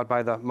spoke about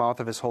by the mouth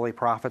of his holy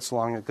prophets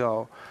long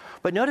ago."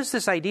 But notice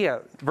this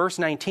idea, verse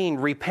 19,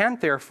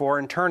 "Repent therefore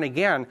and turn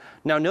again."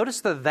 Now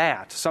notice the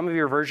that. Some of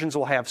your versions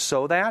will have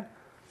 "so that."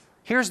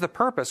 Here's the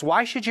purpose.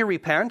 Why should you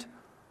repent?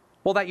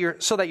 Well,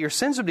 so that your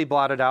sins would be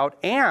blotted out,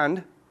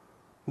 and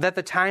that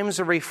the times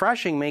of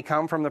refreshing may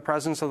come from the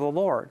presence of the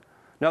Lord.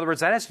 In other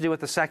words, that has to do with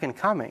the second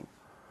coming.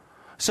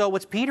 So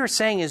what Peter's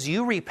saying is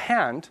you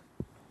repent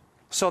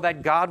so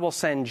that God will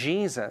send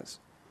Jesus.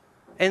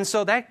 And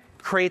so that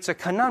creates a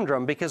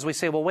conundrum, because we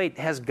say, well, wait,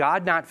 has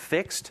God not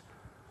fixed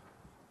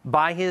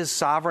by his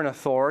sovereign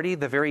authority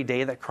the very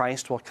day that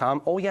Christ will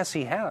come? Oh, yes,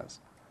 he has.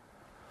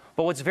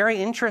 But what's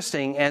very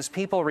interesting, as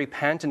people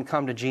repent and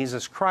come to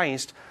Jesus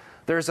Christ,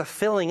 there's a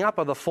filling up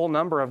of the full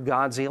number of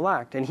God's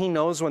elect. And he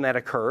knows when that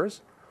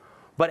occurs.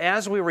 But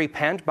as we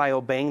repent by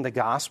obeying the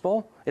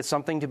gospel, it's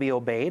something to be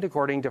obeyed,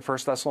 according to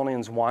 1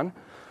 Thessalonians 1.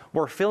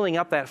 We're filling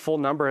up that full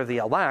number of the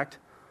elect,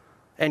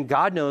 and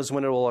God knows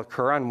when it will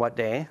occur, on what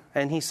day,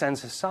 and he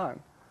sends his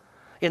Son.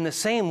 In the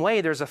same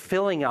way, there's a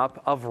filling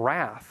up of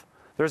wrath.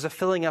 There's a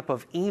filling up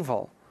of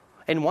evil.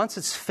 And once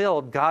it's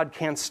filled, God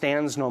can't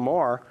stands no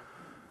more,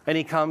 and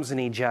he comes and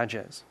he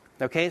judges.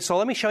 Okay, so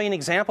let me show you an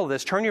example of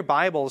this. Turn your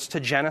Bibles to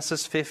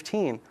Genesis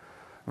 15,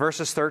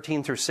 verses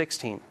 13 through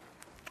 16.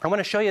 I want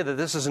to show you that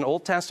this is an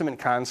Old Testament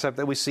concept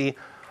that we see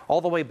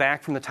all the way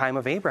back from the time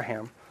of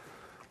Abraham.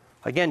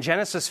 Again,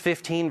 Genesis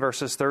 15,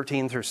 verses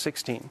 13 through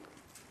 16.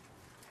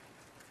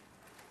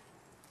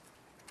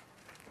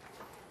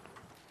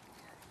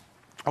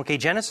 Okay,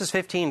 Genesis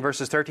 15,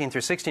 verses 13 through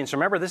 16. So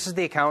remember, this is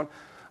the account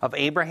of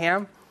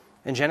Abraham.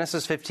 In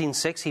Genesis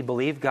 15:6, he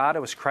believed God.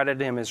 It was credited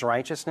to him as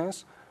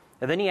righteousness.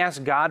 And then he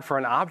asked God for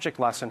an object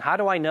lesson. How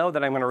do I know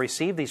that I'm going to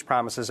receive these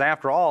promises?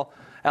 After all,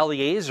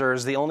 Eliezer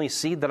is the only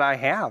seed that I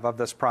have of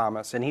this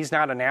promise, and he's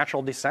not a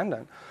natural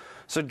descendant.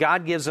 So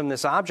God gives him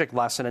this object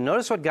lesson. And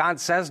notice what God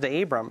says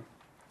to Abram.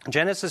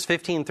 Genesis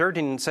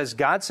 15:13 says,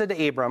 God said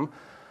to Abram,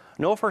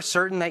 "Know for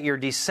certain that your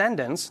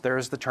descendants," there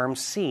is the term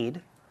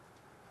seed,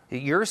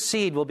 "your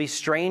seed will be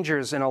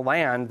strangers in a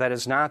land that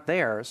is not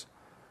theirs,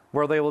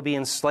 where they will be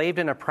enslaved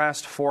and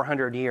oppressed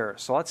 400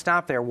 years. So let's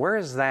stop there. Where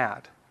is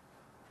that?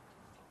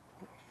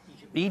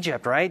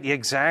 Egypt, right?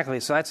 Exactly.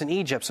 So that's in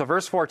Egypt. So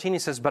verse 14, he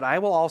says, "But I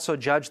will also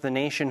judge the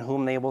nation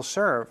whom they will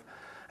serve,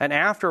 and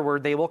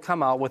afterward they will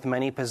come out with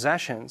many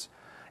possessions.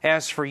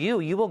 As for you,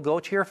 you will go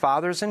to your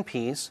fathers in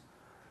peace.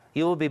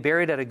 You will be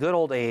buried at a good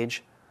old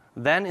age.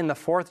 Then in the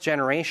fourth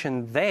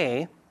generation,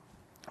 they,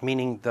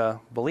 meaning the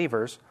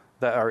believers,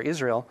 or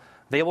Israel,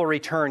 they will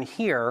return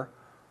here.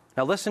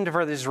 Now listen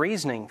to this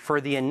reasoning. For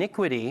the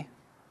iniquity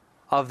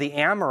of the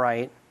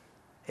Amorite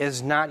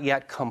is not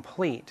yet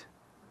complete.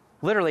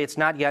 Literally, it's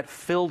not yet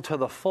filled to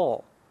the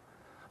full.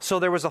 So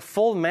there was a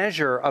full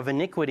measure of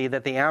iniquity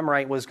that the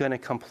Amorite was going to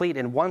complete.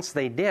 And once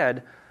they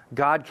did,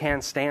 God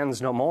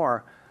stands no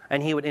more,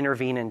 and he would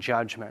intervene in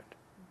judgment.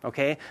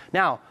 Okay?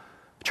 Now,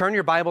 turn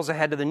your Bibles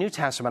ahead to the New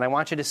Testament. I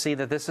want you to see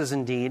that this is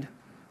indeed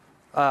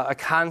a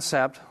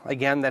concept,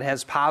 again, that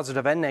has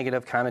positive and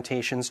negative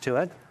connotations to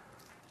it.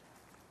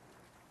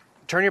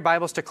 Turn your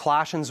Bibles to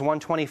Colossians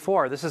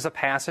 1:24. This is a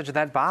passage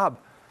that Bob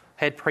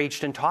had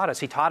preached and taught us.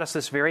 He taught us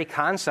this very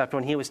concept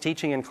when he was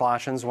teaching in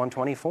Colossians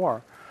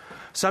 1:24.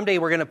 Someday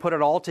we're going to put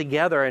it all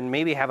together and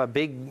maybe have a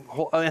big,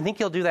 I think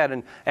he'll do that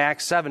in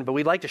Acts 7, but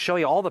we'd like to show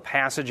you all the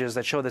passages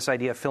that show this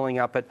idea of filling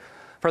up. But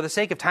for the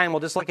sake of time, we'll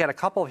just look at a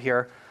couple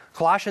here.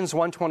 Colossians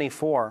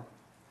 1:24.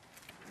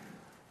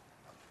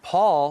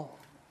 Paul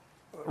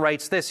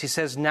writes this. He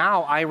says,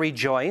 "Now I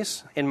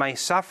rejoice in my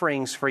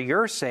sufferings for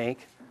your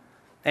sake,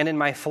 and in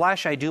my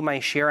flesh I do my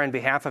share on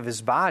behalf of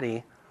his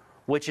body,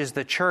 which is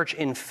the church,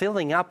 in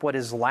filling up what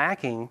is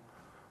lacking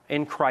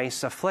in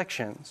Christ's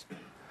afflictions."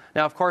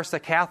 Now, of course, the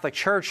Catholic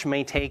Church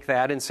may take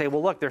that and say,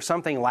 well, look, there's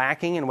something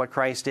lacking in what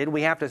Christ did.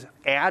 We have to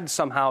add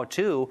somehow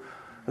to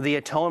the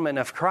atonement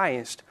of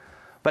Christ.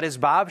 But as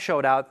Bob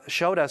showed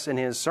us in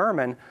his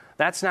sermon,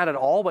 that's not at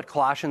all what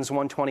Colossians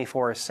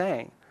 1:24 is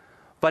saying.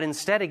 But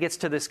instead, it gets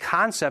to this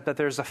concept that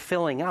there's a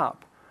filling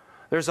up.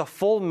 There's a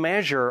full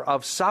measure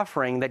of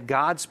suffering that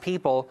God's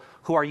people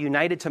who are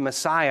united to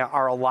Messiah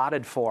are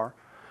allotted for.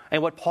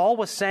 And what Paul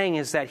was saying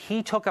is that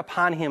he took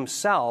upon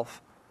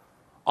himself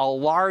a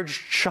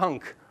large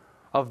chunk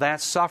of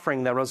that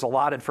suffering that was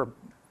allotted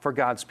for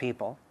God's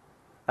people.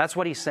 That's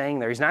what he's saying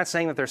there. He's not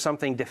saying that there's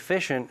something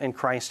deficient in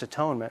Christ's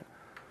atonement.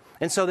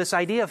 And so this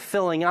idea of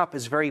filling up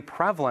is very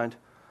prevalent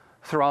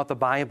throughout the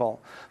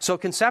Bible. So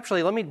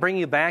conceptually, let me bring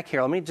you back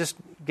here. Let me just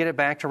get it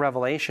back to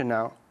Revelation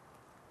now.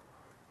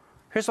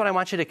 Here's what I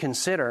want you to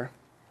consider.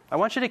 I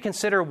want you to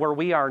consider where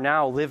we are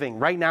now living,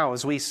 right now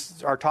as we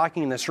are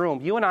talking in this room.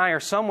 You and I are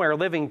somewhere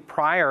living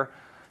prior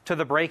to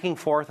the breaking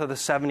forth of the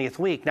 70th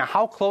week. Now,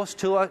 how close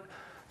to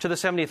the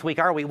 70th week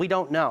are we? We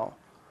don't know.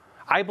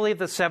 I believe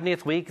the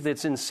 70th week,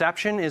 its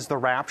inception is the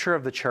rapture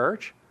of the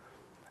church,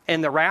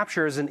 and the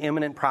rapture is an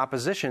imminent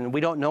proposition.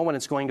 We don't know when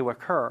it's going to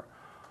occur.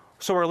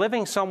 So we're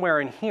living somewhere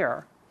in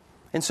here.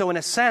 And so in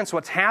a sense,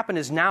 what's happened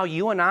is now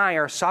you and I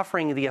are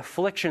suffering the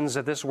afflictions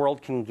that this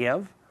world can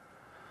give,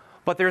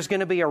 but there's going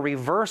to be a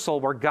reversal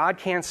where God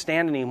can't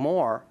stand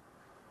anymore.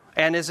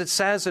 And as it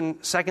says in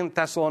 2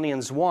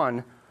 Thessalonians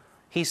 1,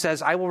 he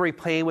says, "I will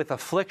repay with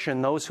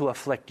affliction those who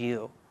afflict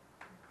you."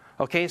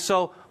 Okay,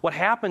 so what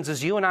happens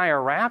is you and I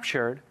are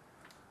raptured,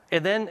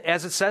 and then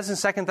as it says in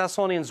 2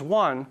 Thessalonians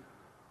 1,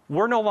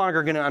 we're no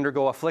longer going to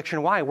undergo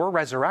affliction. Why? We're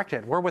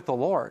resurrected. We're with the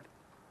Lord.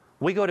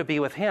 We go to be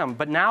with him.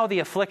 But now the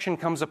affliction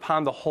comes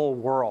upon the whole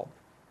world.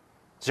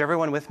 Is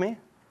everyone with me?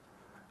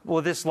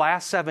 Well, this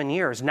last 7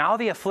 years, now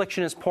the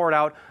affliction is poured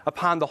out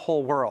upon the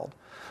whole world.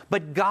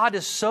 But God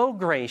is so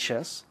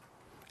gracious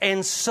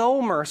and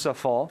so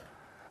merciful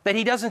that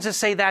he doesn't just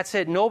say, that's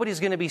it, nobody's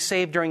going to be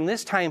saved during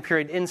this time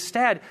period.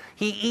 Instead,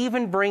 he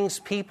even brings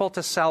people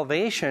to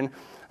salvation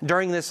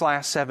during this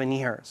last 7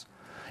 years.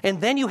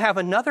 And then you have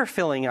another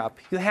filling up.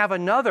 You have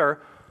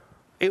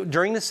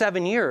during the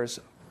 7 years,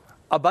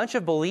 a bunch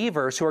of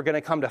believers who are going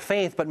to come to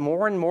faith, but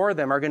more and more of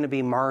them are going to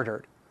be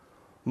martyred.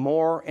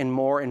 More and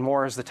more and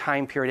more as the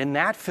time period. And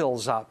that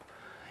fills up.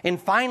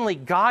 And finally,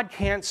 God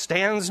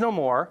stands no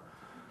more.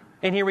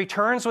 And he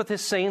returns with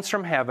his saints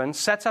from heaven,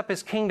 sets up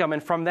his kingdom,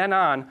 and from then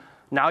on,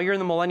 now you're in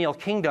the millennial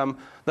kingdom,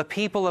 the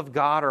people of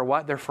God are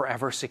what? They're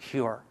forever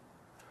secure.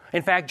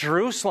 In fact,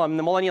 Jerusalem,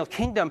 the millennial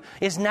kingdom,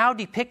 is now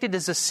depicted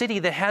as a city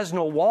that has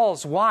no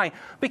walls. Why?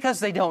 Because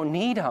they don't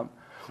need them.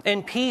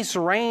 And peace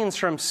reigns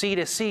from sea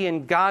to sea,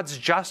 and God's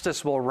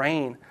justice will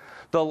reign.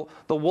 The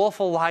wolf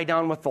will lie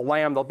down with the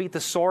lamb. They'll beat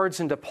the swords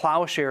into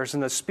plowshares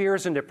and the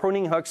spears into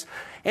pruning hooks,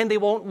 and they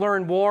won't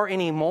learn war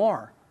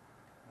anymore.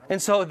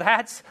 And so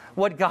that's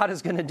what God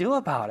is going to do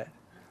about it.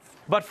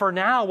 But for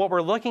now, what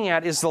we're looking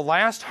at is the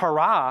last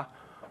hurrah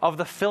of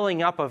the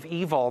filling up of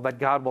evil that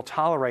God will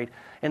tolerate,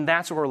 and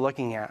that's what we're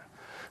looking at.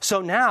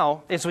 So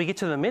now, as we get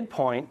to the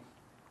midpoint,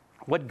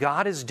 what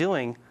God is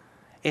doing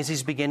is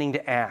he's beginning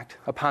to act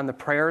upon the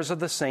prayers of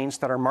the saints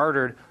that are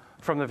martyred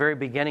from the very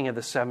beginning of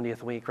the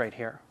 70th week right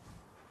here.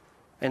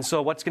 And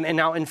so and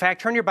now, in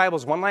fact, turn your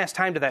Bibles one last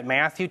time to that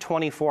Matthew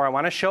 24. I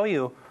want to show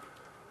you,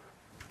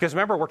 because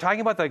remember, we're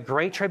talking about the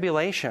Great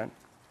Tribulation,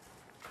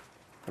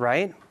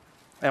 right?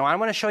 And I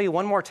want to show you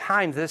one more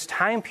time, this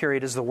time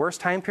period is the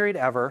worst time period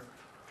ever.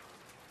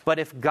 But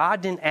if God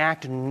didn't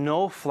act,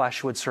 no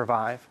flesh would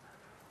survive.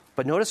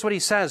 But notice what he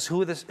says.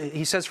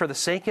 He says, for the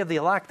sake of the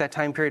elect, that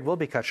time period will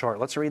be cut short.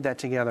 Let's read that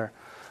together.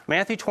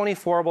 Matthew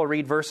 24, we'll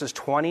read verses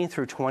 20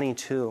 through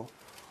 22.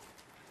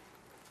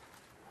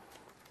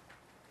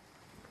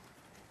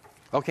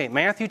 Okay,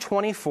 Matthew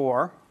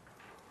 24,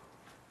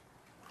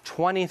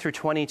 20 through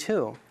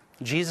 22.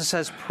 Jesus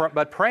says,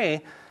 but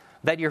pray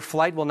that your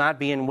flight will not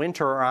be in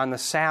winter or on the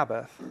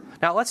Sabbath.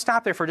 Now, let's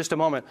stop there for just a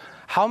moment.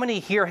 How many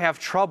here have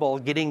trouble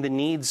getting the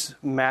needs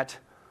met,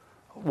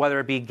 whether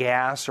it be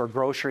gas or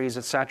groceries,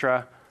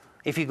 etc.,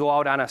 if you go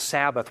out on a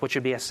Sabbath, which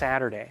would be a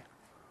Saturday?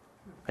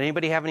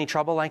 Anybody have any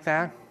trouble like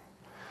that?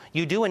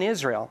 You do in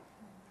Israel.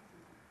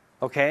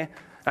 Okay?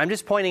 I'm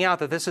just pointing out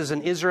that this is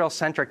an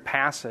Israel-centric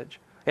passage.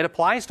 It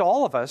applies to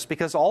all of us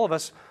because all of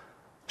us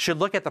should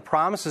look at the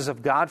promises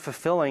of God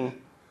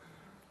fulfilling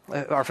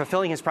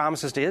His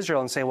promises to Israel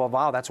and say, well,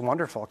 wow, that's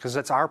wonderful, because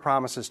it's our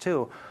promises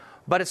too.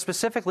 But it's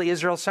specifically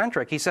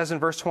Israel-centric. He says in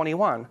verse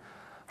 21,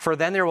 for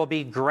then there will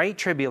be great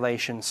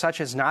tribulation, such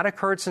as not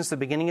occurred since the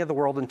beginning of the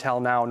world until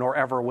now, nor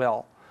ever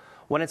will.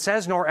 When it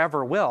says nor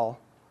ever will,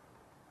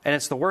 and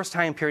it's the worst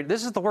time period,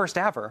 this is the worst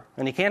ever,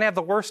 and you can't have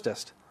the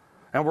worstest.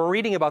 And we're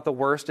reading about the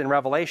worst in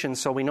Revelation,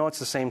 so we know it's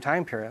the same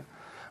time period.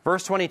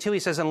 Verse 22, he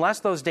says, unless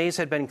those days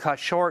had been cut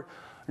short,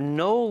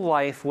 no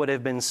life would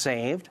have been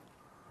saved,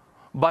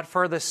 but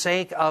for the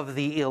sake of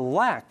the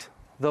elect,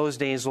 those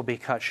days will be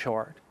cut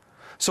short.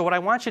 So what I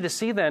want you to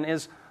see then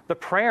is the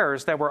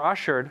prayers that were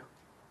ushered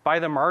by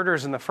the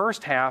martyrs in the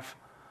first half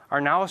are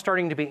now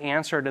starting to be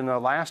answered in the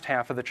last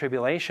half of the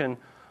tribulation,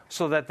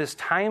 so that this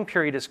time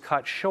period is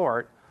cut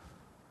short,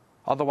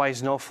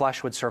 otherwise no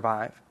flesh would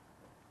survive.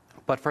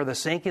 But for the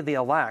sake of the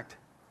elect,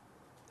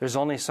 there's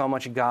only so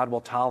much God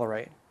will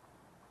tolerate,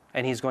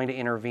 and He's going to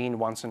intervene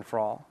once and for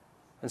all.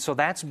 And so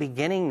that's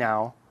beginning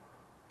now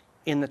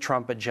in the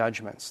trumpet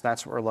judgments.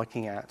 That's what we're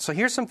looking at. So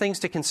here's some things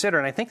to consider,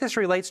 and I think this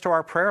relates to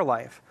our prayer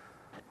life.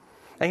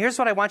 And here's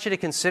what I want you to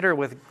consider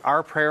with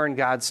our prayer and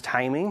God's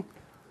timing.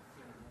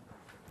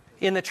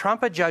 In the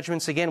trumpet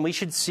judgments, again, we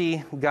should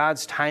see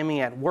God's timing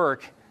at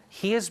work.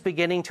 He is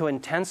beginning to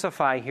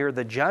intensify here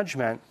the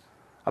judgment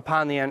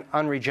upon the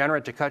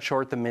unregenerate to cut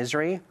short the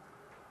misery.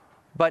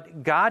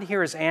 But God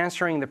here is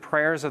answering the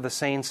prayers of the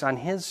saints on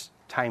His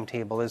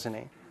timetable, isn't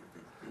He?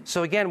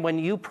 So again, when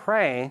you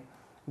pray,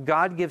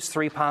 God gives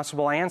three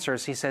possible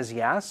answers. He says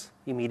yes,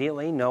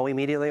 immediately, no,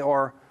 immediately,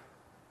 or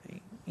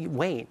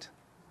wait.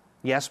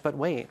 Yes, but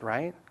wait,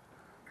 right?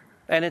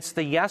 And it's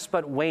the yes,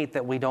 but wait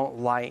that we don't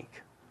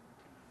like.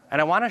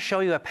 And I want to show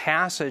you a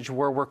passage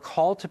where we're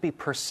called to be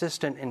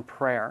persistent in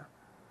prayer.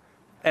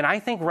 And I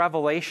think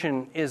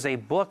Revelation is a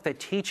book that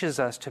teaches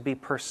us to be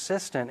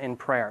persistent in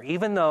prayer.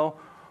 Even though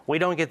we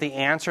don't get the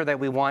answer that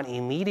we want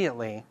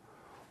immediately,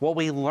 what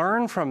we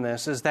learn from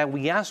this is that,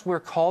 yes, we're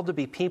called to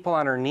be people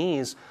on our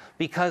knees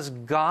because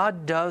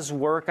God does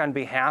work on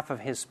behalf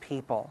of His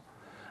people.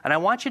 And I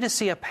want you to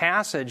see a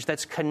passage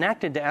that's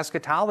connected to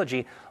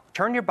eschatology.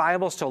 Turn your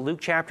Bibles to Luke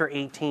chapter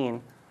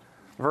 18,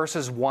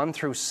 verses 1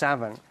 through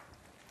 7.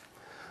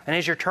 And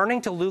as you're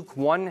turning to Luke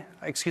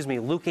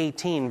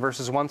 18,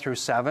 verses 1 through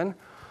 7,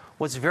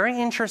 what's very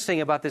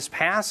interesting about this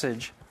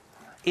passage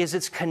is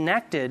it's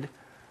connected,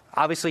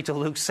 obviously, to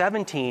Luke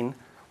 17,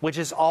 which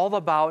is all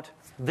about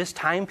this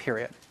time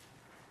period.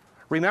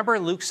 Remember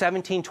in Luke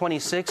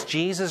 17:26,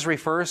 Jesus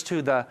refers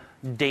to the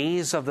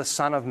days of the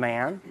Son of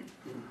Man.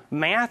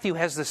 Matthew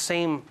has the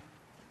same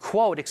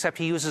quote, except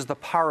he uses the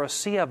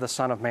parousia of the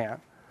Son of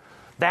Man.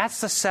 That's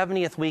the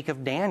 70th week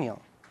of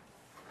Daniel.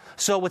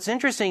 So what's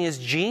interesting is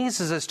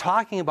Jesus is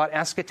talking about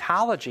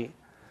eschatology.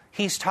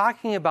 He's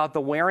talking about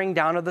the wearing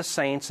down of the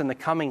saints and the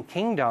coming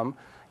kingdom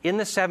in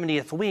the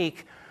 70th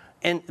week,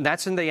 and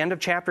that's in the end of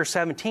chapter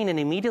 17, and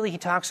immediately he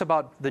talks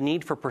about the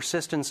need for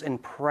persistence in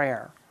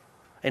prayer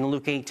in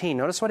Luke 18.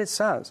 Notice what it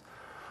says.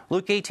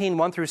 Luke 18,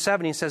 1 through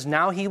 7, he says,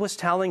 now he was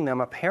telling them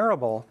a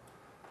parable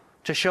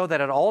to show that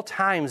at all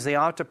times they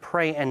ought to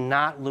pray and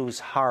not lose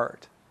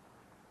heart.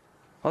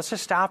 Let's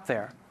just stop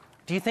there.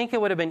 Do you think it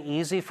would have been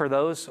easy for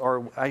those,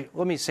 let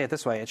me say it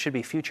this way, it should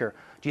be future.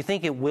 Do you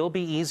think it will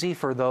be easy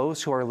for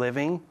those who are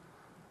living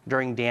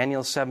during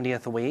Daniel's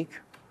 70th week,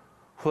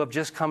 who have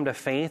just come to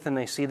faith and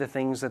they see the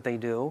things that they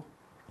do,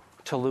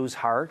 to lose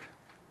heart?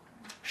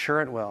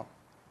 Sure it will.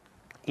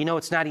 You know,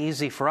 it's not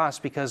easy for us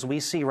because we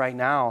see right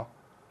now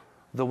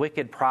the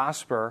wicked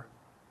prosper,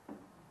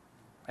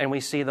 and we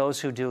see those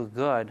who do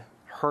good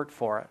hurt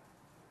for it.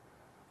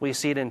 We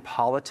see it in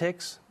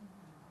politics.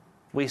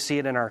 We see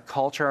it in our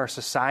culture, our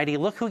society.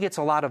 Look who gets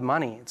a lot of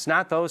money. It's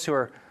not those who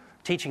are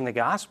teaching the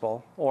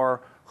gospel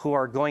or who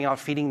are going out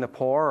feeding the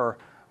poor or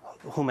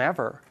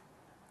whomever.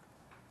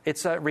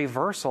 It's a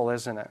reversal,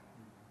 isn't it?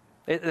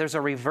 There's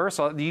a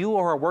reversal. You who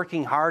are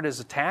working hard as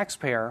a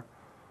taxpayer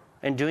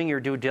and doing your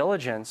due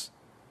diligence,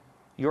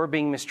 you're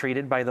being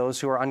mistreated by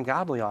those who are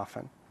ungodly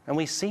often. And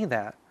we see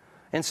that.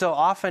 And so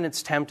often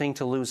it's tempting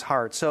to lose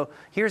heart. So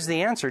here's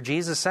the answer.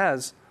 Jesus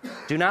says,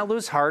 do not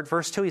lose heart.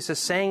 Verse 2, he says,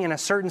 saying in a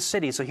certain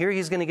city. So here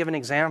he's going to give an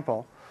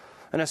example.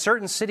 In a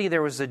certain city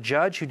there was a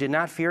judge who did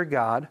not fear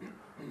God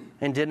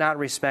and did not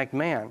respect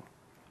man.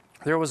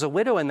 There was a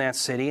widow in that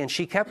city, and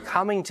she kept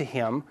coming to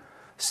him,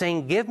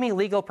 saying, give me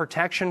legal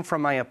protection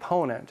from my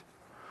opponent.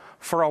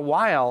 For a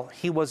while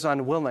he was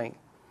unwilling.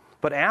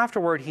 But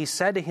afterward he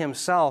said to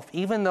himself,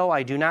 even though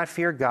I do not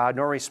fear God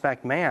nor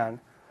respect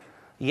man,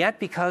 Yet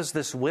because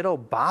this widow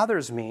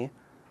bothers me,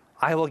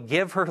 I will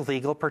give her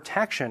legal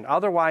protection.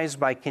 Otherwise,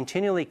 by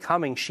continually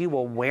coming, she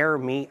will wear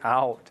me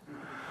out.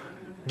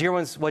 Dear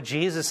ones, what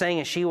Jesus is saying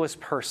is she was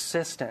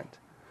persistent.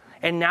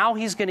 And now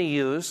he's going to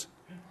use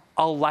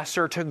a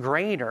lesser to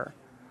greater.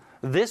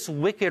 This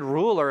wicked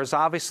ruler is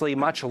obviously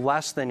much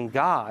less than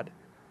God.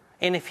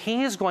 And if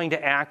he is going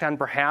to act on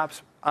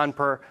behalf, that's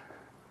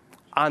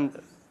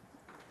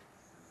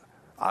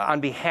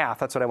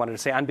what I wanted to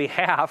say, on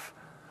behalf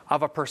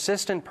of a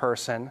persistent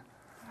person,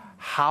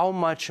 how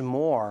much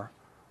more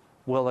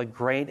will a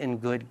great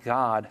and good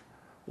God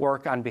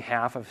work on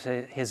behalf of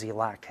his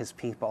elect, his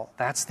people?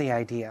 That's the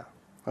idea.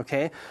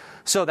 Okay?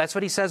 So that's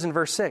what he says in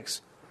verse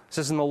 6. It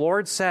says, and the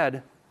Lord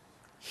said,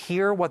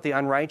 hear what the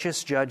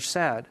unrighteous judge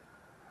said.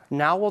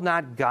 Now will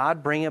not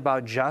God bring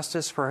about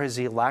justice for his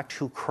elect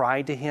who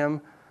cry to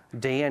him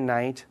day and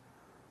night?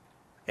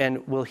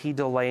 And will he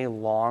delay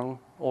long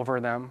over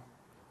them?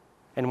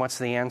 And what's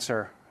the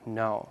answer?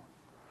 No.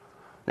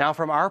 Now,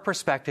 from our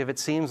perspective, it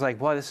seems like,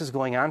 boy, this is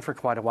going on for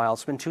quite a while.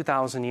 It's been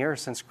 2,000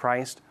 years since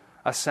Christ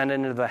ascended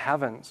into the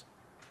heavens.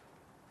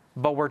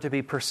 But we're to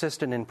be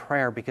persistent in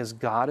prayer because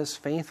God is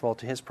faithful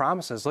to his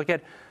promises. Look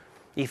at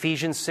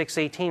Ephesians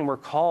 6:18. We're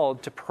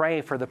called to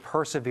pray for the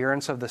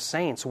perseverance of the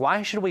saints.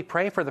 Why should we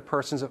pray for the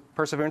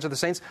perseverance of the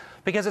saints?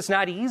 Because it's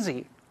not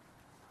easy.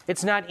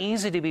 It's not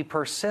easy to be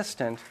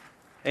persistent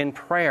in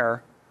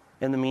prayer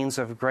in the means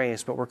of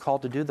grace, but we're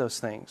called to do those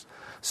things.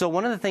 So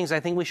one of the things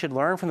I think we should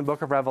learn from the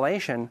book of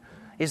Revelation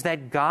is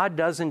that God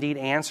does indeed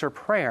answer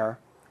prayer,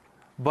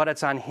 but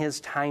it's on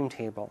his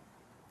timetable.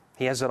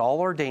 He has it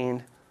all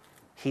ordained.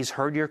 He's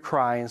heard your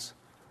cries.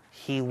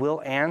 He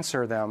will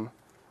answer them,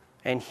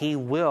 and he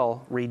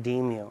will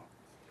redeem you.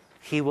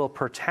 He will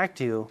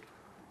protect you.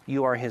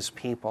 You are his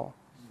people.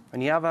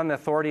 And you have on the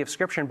authority of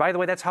Scripture. And by the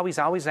way, that's how he's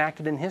always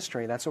acted in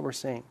history. That's what we're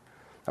seeing.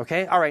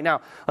 Okay? All right,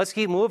 now, let's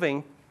keep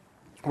moving.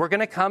 We're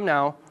going to come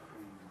now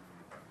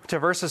to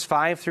verses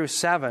 5 through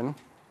 7,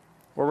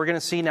 where we're going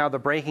to see now the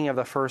breaking of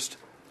the first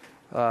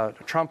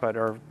trumpet,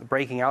 or the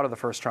breaking out of the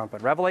first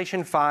trumpet.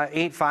 Revelation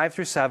 8, 5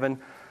 through 7,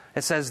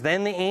 it says,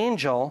 then the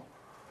angel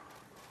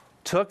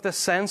took the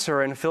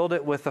censer and filled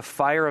it with the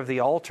fire of the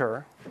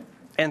altar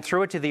and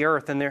threw it to the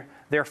earth, and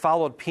there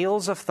followed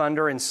peals of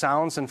thunder and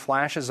sounds and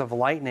flashes of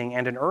lightning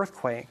and an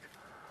earthquake.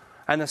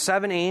 And the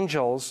 7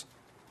 angels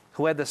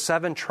who had the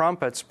 7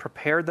 trumpets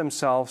prepared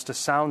themselves to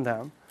sound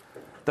them.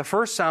 The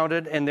first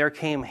sounded, and there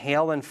came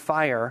hail and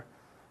fire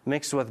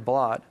mixed with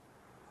blood.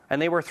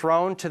 And they were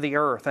thrown to the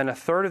earth, and a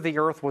third of the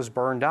earth was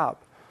burned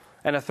up,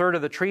 and a third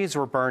of the trees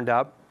were burned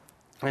up,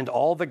 and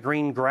all the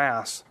green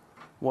grass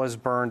was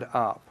burned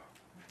up.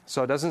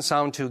 So it doesn't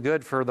sound too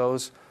good for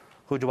those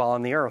who dwell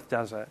on the earth,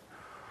 does it?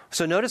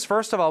 So notice,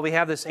 first of all, we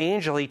have this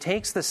angel. He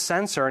takes the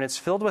censer, and it's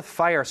filled with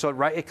fire. So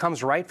it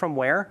comes right from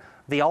where?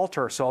 The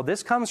altar. So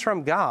this comes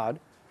from God.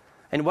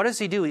 And what does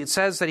he do? It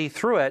says that he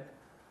threw it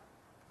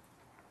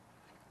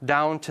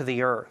down to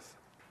the earth.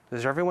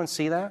 Does everyone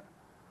see that?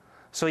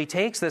 So he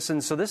takes this,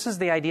 and so this is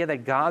the idea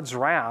that God's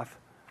wrath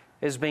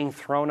is being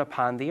thrown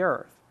upon the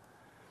earth.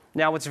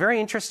 Now, what's very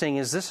interesting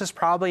is this is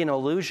probably an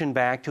allusion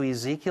back to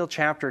Ezekiel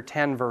chapter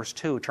 10, verse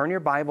 2. Turn your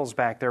Bibles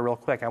back there real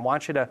quick. I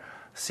want you to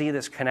see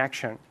this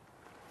connection.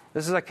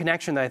 This is a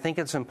connection that I think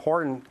it's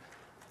important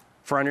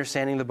for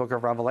understanding the book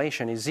of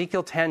Revelation.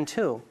 Ezekiel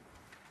 10:2.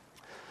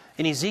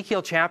 In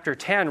Ezekiel chapter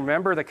 10,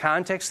 remember the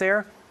context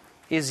there?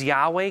 Is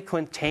Yahweh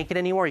couldn't take it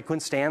anymore. He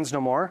couldn't stand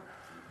no more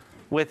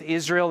with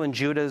Israel and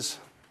Judah's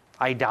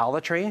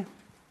idolatry.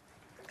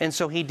 And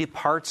so he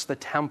departs the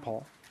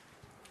temple.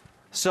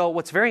 So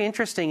what's very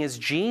interesting is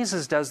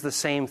Jesus does the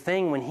same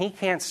thing when he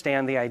can't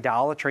stand the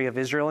idolatry of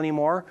Israel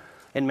anymore.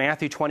 In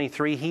Matthew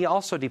 23, he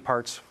also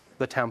departs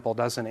the temple,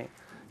 doesn't he?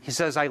 He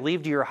says, I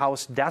leave to your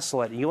house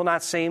desolate. You will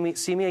not see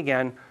me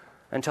again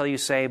until you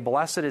say,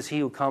 blessed is he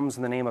who comes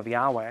in the name of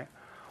Yahweh.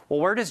 Well,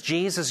 where does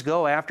Jesus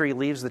go after he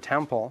leaves the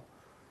temple?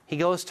 He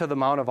goes to the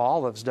Mount of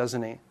Olives,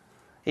 doesn't he?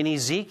 In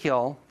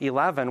Ezekiel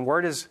 11,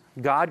 where does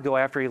God go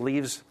after he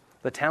leaves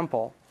the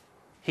temple?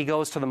 He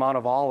goes to the Mount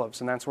of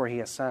Olives, and that's where he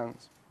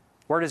ascends.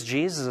 Where does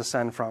Jesus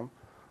ascend from?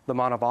 The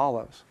Mount of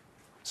Olives.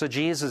 So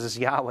Jesus is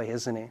Yahweh,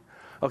 isn't he?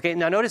 Okay,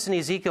 now notice in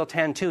Ezekiel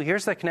 10:2,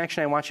 here's the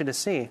connection I want you to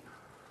see.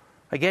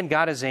 Again,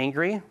 God is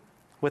angry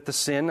with the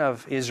sin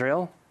of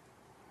Israel.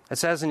 It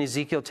says in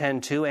Ezekiel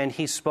 10:2, and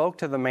he spoke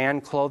to the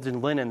man clothed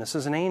in linen, this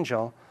is an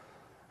angel,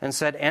 and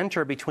said,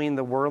 enter between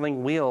the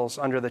whirling wheels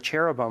under the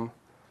cherubim,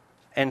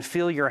 and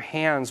fill your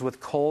hands with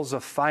coals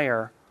of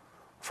fire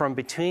from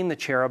between the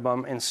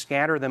cherubim, and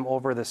scatter them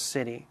over the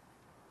city.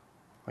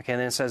 Okay, and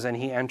then it says, and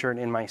he entered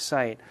in my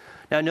sight.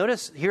 Now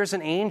notice, here's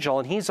an angel,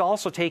 and he's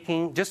also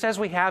taking, just as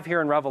we have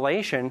here in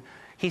Revelation,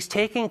 he's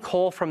taking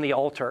coal from the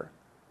altar.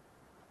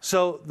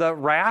 So the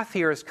wrath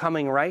here is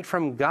coming right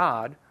from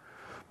God.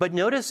 But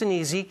notice in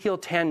Ezekiel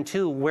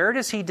 10:2, where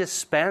does he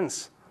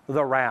dispense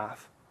the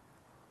wrath?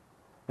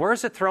 Where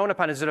is it thrown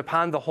upon? Is it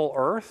upon the whole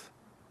earth?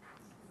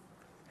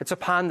 It's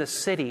upon the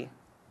city.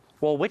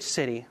 Well, which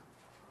city?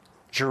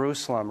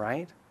 Jerusalem,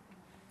 right?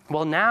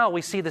 Well, now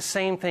we see the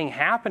same thing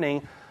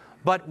happening,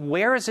 But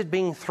where is it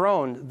being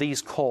thrown,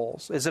 these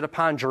coals? Is it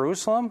upon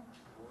Jerusalem?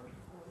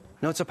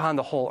 No, it's upon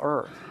the whole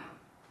earth.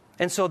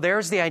 And so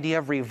there's the idea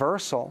of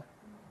reversal.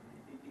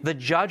 The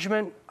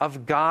judgment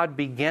of God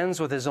begins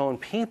with his own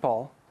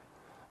people,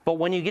 but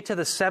when you get to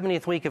the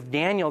 70th week of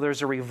Daniel,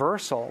 there's a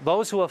reversal.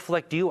 Those who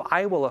afflict you,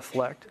 I will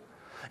afflict.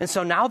 And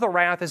so now the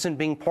wrath isn't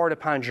being poured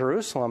upon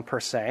Jerusalem per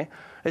se,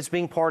 it's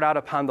being poured out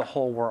upon the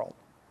whole world.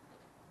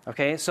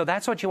 Okay, so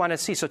that's what you want to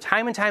see. So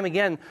time and time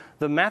again,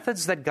 the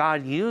methods that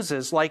God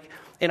uses, like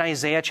in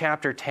Isaiah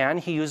chapter 10,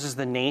 he uses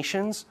the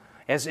nations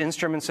as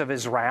instruments of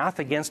his wrath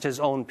against his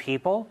own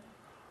people.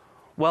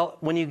 Well,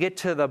 when you get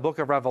to the book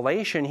of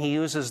Revelation, he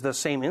uses the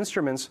same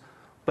instruments,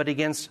 but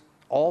against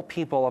all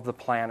people of the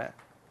planet.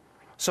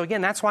 So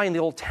again, that's why in the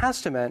Old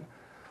Testament,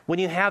 when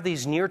you have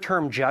these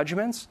near-term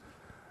judgments,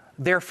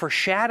 they're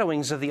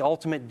foreshadowings of the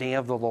ultimate day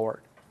of the Lord.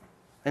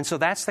 And so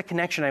that's the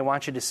connection I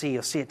want you to see.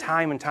 You'll see it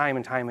time and time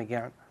and time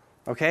again.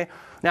 Okay?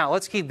 Now,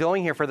 let's keep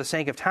going here for the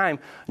sake of time.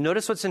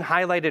 Notice what's in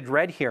highlighted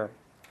red here.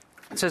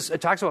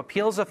 It talks about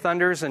peals of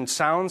thunders and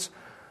sounds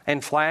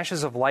and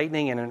flashes of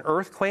lightning and an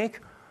earthquake.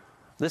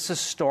 This is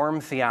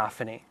storm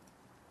theophany.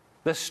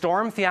 The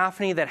storm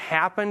theophany that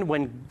happened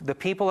when the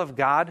people of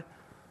God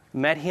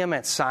met him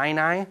at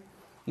Sinai,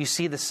 you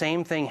see the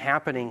same thing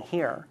happening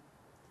here.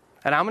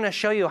 And I'm going to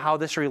show you how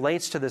this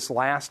relates to this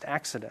last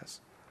Exodus.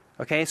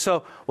 Okay,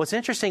 so what's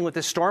interesting with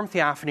this storm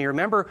theophany,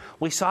 remember,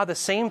 we saw the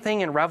same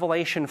thing in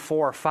Revelation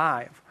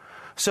 4:5.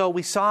 So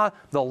we saw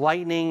the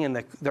lightning and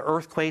the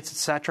earthquakes,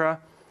 etc.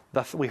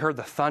 We heard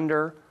the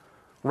thunder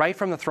right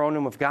from the throne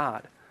room of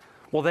God.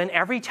 Well, then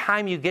every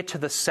time you get to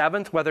the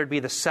seventh, whether it be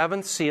the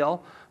seventh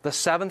seal, the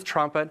seventh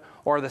trumpet,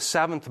 or the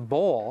seventh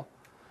bowl,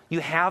 you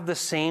have the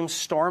same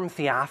storm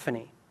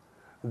theophany.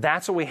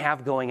 That's what we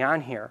have going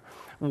on here.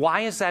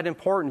 Why is that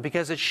important?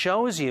 Because it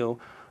shows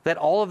you that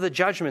all of the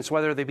judgments,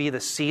 whether they be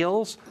the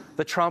seals,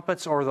 the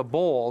trumpets, or the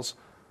bowls,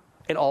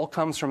 it all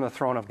comes from the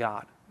throne of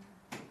God.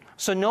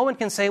 So no one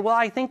can say, well,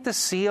 I think the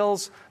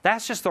seals,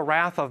 that's just the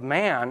wrath of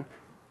man,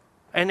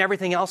 and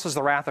everything else is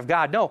the wrath of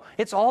God. No,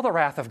 it's all the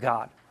wrath of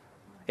God.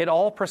 It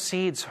all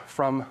proceeds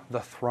from the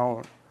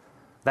throne.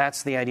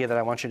 That's the idea that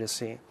I want you to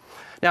see.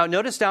 Now,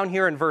 notice down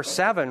here in verse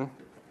 7,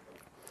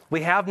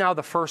 we have now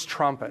the first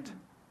trumpet.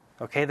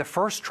 Okay, the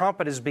first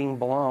trumpet is being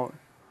blown.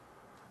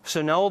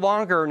 So no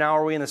longer now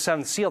are we in the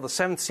seventh seal. The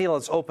seventh seal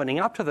is opening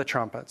up to the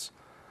trumpets.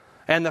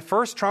 And the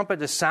first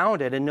trumpet is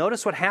sounded. And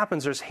notice what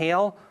happens. There's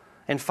hail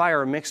and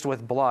fire mixed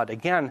with blood.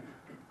 Again,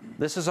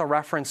 this is a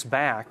reference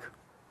back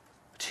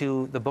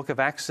to the book of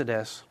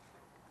Exodus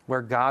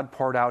where God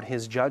poured out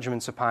his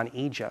judgments upon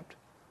Egypt.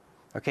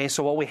 Okay,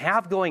 so what we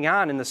have going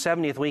on in the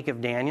 70th week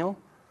of Daniel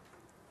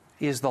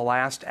is the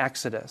last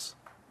Exodus.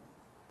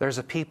 There's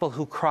a people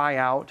who cry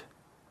out.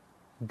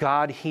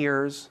 God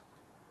hears.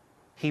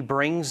 He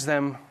brings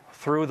them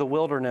through the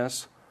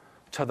wilderness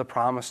to the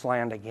promised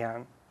land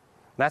again.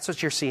 That's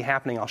what you see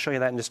happening. I'll show you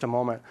that in just a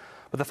moment.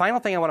 But the final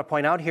thing I want to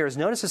point out here is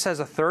notice it says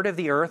a third of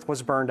the earth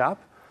was burned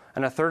up,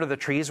 and a third of the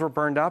trees were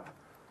burned up,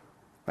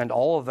 and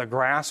all of the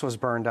grass was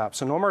burned up.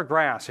 So no more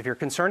grass. If you're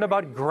concerned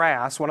about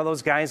grass, one of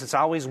those guys that's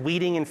always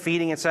weeding and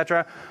feeding,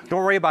 etc.,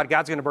 don't worry about it.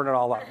 God's going to burn it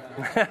all up.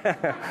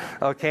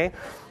 Okay?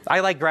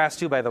 I like grass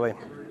too, by the way.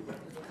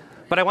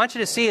 But I want you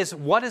to see is,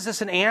 what is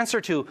this an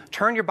answer to?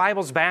 Turn your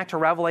Bibles back to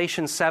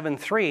Revelation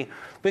 7:3.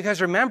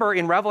 Because remember,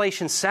 in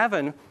Revelation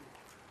 7,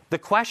 the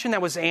question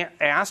that was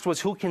asked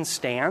was, who can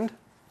stand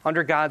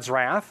under God's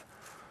wrath?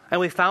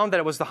 And we found that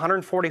it was the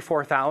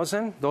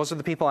 144,000. Those are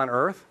the people on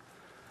earth.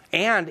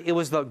 And it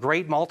was the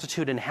great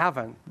multitude in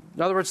heaven.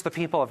 In other words, the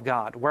people of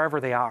God, wherever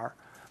they are.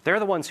 They're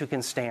the ones who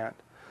can stand.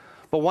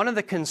 But one of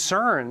the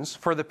concerns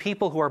for the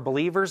people who are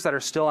believers that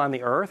are still on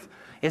the earth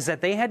is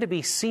that they had to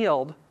be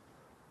sealed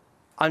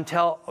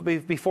until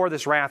before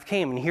this wrath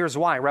came. And here's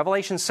why.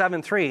 Revelation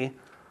 7:3,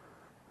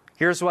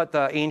 here's what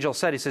the angel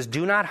said. He says,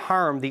 do not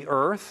harm the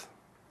earth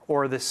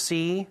or the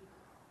sea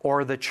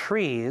or the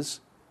trees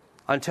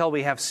until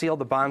we have sealed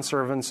the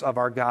bondservants of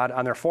our God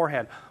on their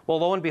forehead. Well,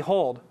 lo and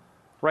behold,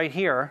 right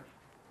here,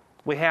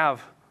 we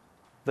have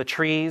the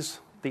trees,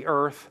 the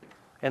earth,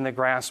 and the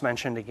grass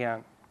mentioned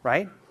again,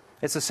 right?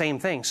 It's the same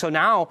thing. So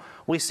now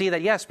we see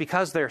that, yes,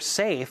 because they're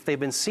safe, they've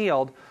been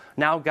sealed,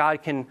 now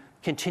God can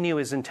continue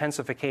his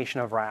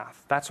intensification of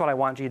wrath. That's what I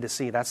want you to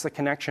see. That's the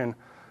connection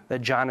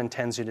that John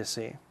intends you to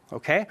see.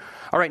 Okay?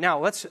 All right,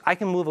 now I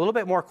can move a little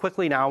bit more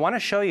quickly now. I want to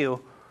show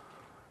you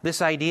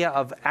this idea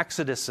of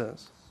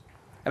exoduses.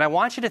 And I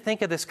want you to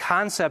think of this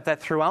concept that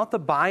throughout the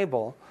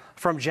Bible,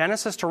 from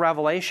Genesis to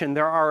Revelation,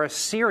 there are a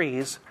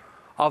series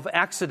of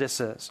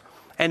exoduses.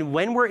 And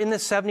when we're in the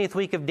 70th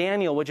week of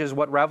Daniel, which is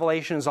what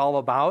Revelation is all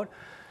about,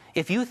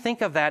 if you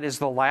think of that as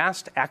the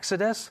last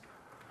Exodus,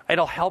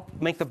 it'll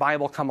help make the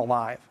Bible come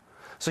alive.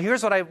 So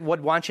here's what I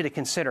would want you to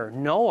consider.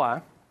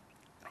 Noah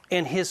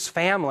and his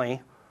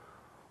family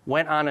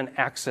went on an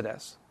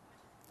exodus.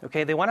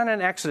 Okay, they went on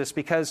an exodus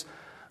because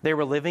they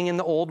were living in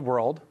the old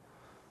world.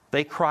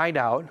 They cried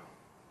out.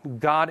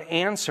 God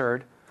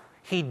answered.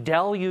 He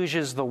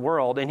deluges the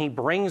world and he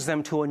brings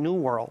them to a new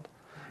world.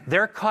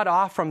 They're cut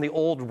off from the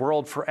old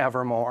world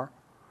forevermore.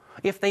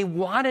 If they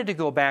wanted to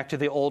go back to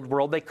the old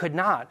world, they could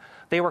not.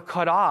 They were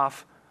cut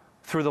off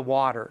through the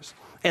waters.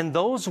 And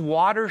those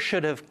waters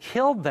should have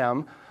killed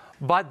them,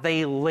 but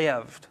they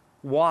lived.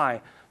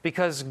 Why?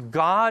 Because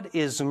God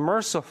is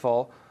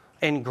merciful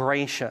and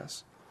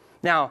gracious.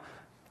 Now,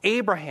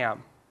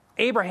 Abraham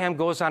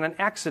goes on an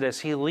exodus.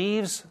 He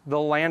leaves the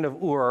land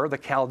of Ur, the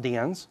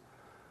Chaldeans,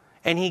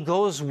 and he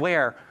goes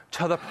where?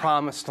 To the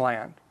promised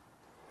land.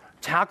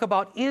 Talk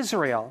about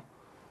Israel.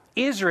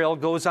 Israel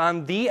goes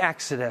on the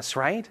exodus,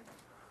 right?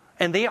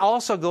 And they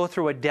also go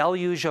through a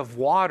deluge of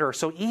water.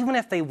 So even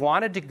if they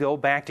wanted to go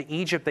back to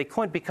Egypt, they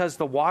couldn't because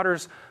the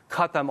waters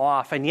cut them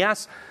off. And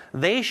yes,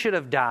 they should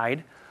have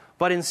died,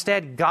 but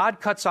instead God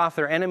cuts off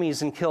their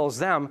enemies and kills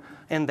them,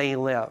 and they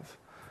live.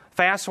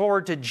 Fast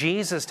forward to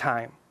Jesus'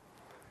 time.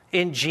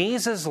 In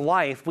Jesus'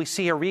 life, we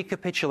see a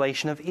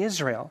recapitulation of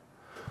Israel.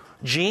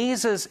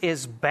 Jesus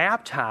is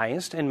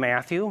baptized in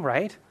Matthew,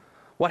 right?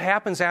 What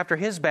happens after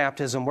his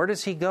baptism? Where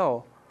does he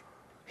go?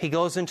 He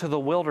goes into the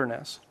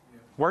wilderness.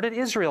 Where did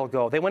Israel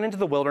go? They went into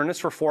the wilderness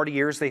for 40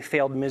 years. They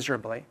failed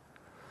miserably.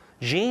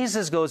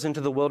 Jesus goes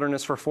into the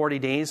wilderness for 40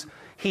 days.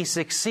 He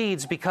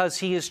succeeds because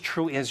he is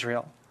true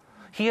Israel.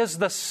 He is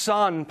the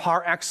son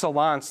par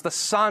excellence, the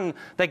son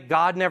that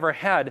God never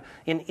had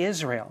in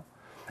Israel.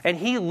 And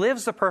he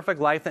lives the perfect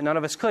life that none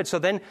of us could. So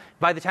then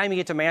by the time you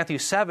get to Matthew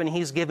 7,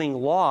 he's giving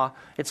law.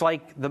 It's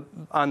like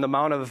on the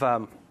Mount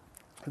of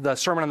the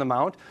Sermon on the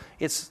Mount.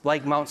 It's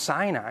like Mount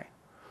Sinai.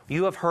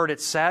 You have heard it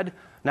said,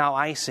 now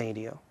I say to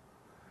you.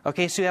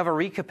 Okay, so you have a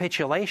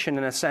recapitulation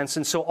in a sense.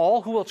 And so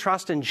all who will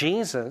trust in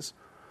Jesus,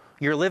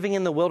 you're living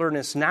in the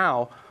wilderness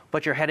now,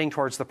 but you're heading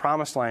towards the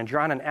promised land.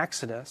 You're on an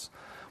exodus.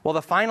 Well,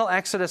 the final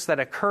exodus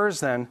that occurs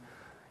then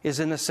is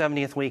in the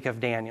 70th week of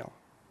Daniel.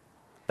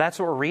 That's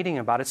what we're reading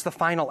about. It's the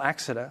final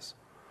exodus.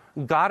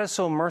 God is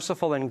so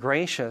merciful and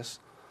gracious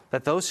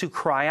that those who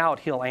cry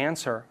out, he'll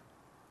answer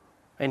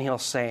and he'll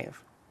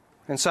save.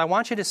 And so I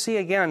want you to see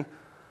again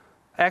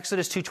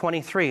Exodus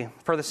 2:23.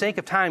 For the sake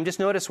of time, just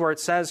notice where it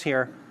says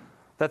here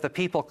that the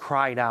people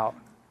cried out.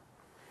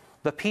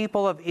 The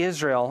people of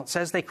Israel, it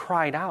says they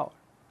cried out.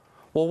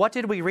 Well, what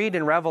did we read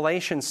in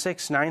Revelation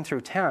 6:9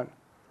 through 10?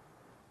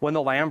 When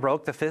the Lamb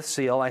broke the fifth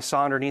seal, I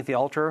saw underneath the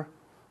altar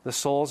the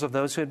souls of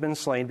those who had been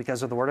slain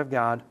because of the word of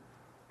God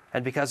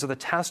and because of the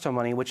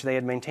testimony which they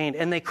had maintained.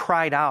 And they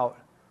cried out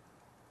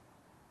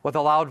with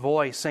a loud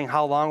voice, saying,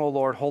 how long, O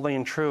Lord, holy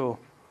and true,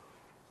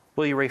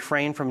 will you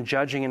refrain from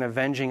judging and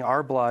avenging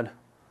our blood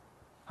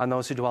on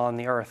those who dwell on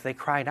the earth? They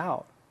cried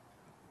out.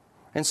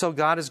 And so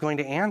God is going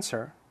to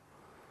answer.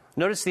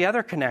 Notice the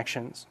other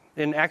connections.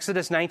 In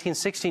Exodus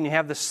 19:16, you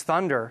have this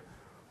thunder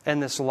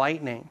and this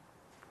lightning.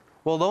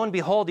 Well, lo and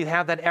behold, you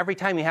have that every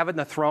time. You have it in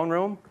the throne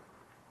room,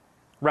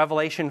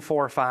 Revelation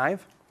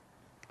 4:5.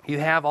 You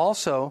have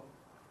also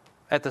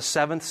at the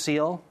seventh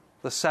seal,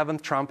 the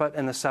seventh trumpet,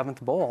 and the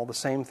seventh bowl, the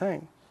same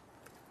thing.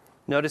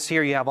 Notice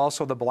here you have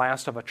also the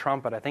blast of a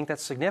trumpet. I think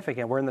that's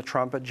significant. We're in the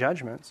trumpet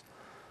judgments.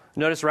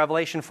 Notice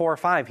Revelation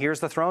 4:5. Here's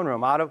the throne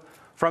room.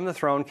 From the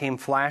throne came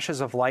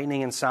flashes of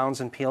lightning and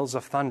sounds and peals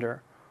of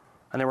thunder.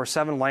 And there were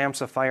 7 lamps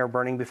of fire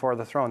burning before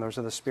the throne. Those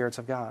are the spirits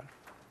of God.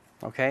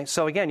 Okay?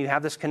 So again, you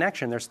have this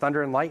connection. There's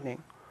thunder and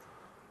lightning.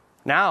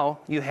 Now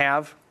you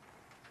have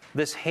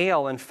this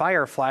hail and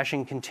fire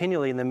flashing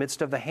continually in the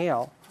midst of the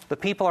hail. The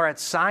people are at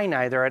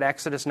Sinai. They're at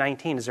Exodus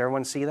 19. Does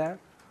everyone see that?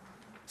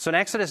 So in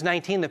Exodus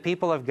 19, the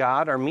people of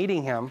God are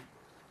meeting him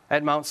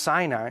at Mount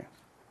Sinai.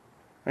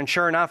 And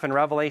sure enough, in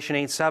Revelation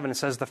 8:7, it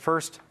says the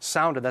first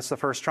sounded, that's the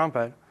first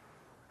trumpet,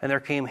 and there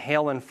came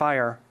hail and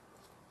fire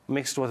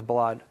mixed with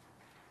blood.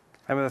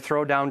 And they were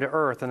thrown down to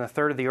earth, and a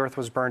third of the earth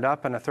was burned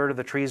up, and a third of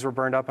the trees were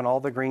burned up, and all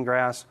the green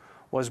grass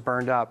was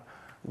burned up.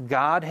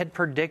 God had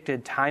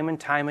predicted time and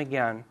time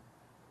again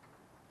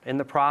in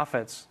the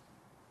prophets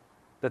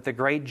that the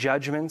great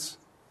judgments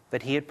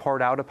that he had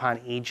poured out upon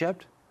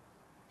Egypt,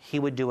 he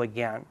would do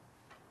again.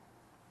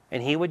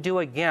 And he would do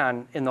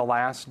again in the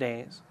last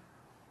days.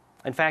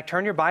 In fact,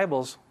 turn your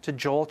Bibles to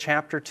Joel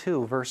chapter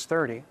 2, verse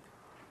 30.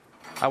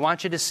 I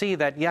want you to see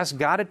that, yes,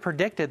 God had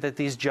predicted that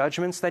these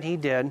judgments that he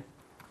did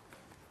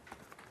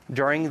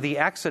during the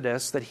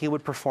Exodus, that he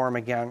would perform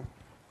again.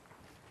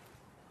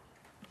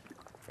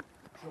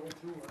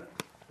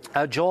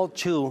 Joel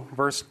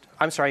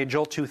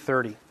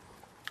 2:30.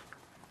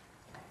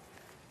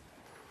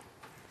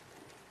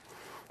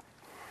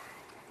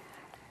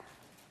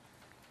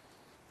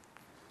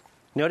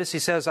 Notice he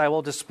says, I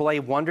will display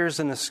wonders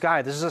in the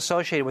sky. This is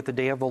associated with the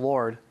day of the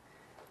Lord.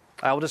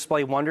 I will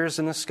display wonders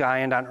in the sky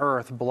and on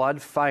earth,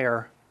 blood,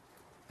 fire,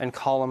 and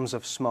columns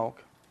of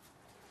smoke.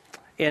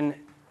 In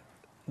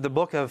the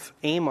book of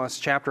Amos,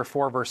 chapter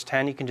 4, verse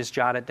 10, you can just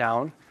jot it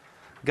down.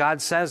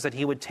 God says that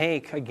he would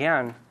take,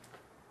 again,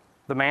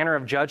 the manner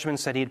of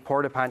judgments that he had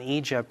poured upon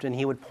Egypt, and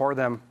he would pour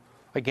them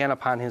again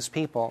upon his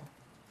people.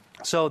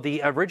 So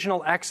the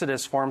original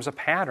Exodus forms a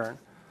pattern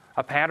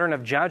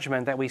of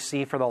judgment that we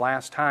see for the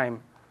last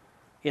time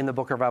in the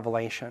book of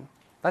Revelation.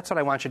 That's what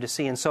I want you to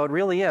see. And so it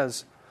really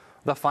is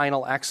the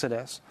final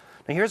Exodus.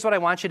 Now And here's what I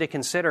want you to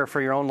consider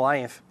for your own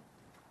life.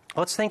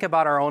 Let's think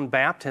about our own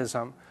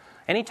baptism.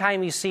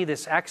 Anytime you see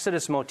this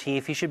Exodus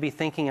motif, you should be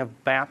thinking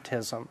of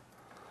baptism.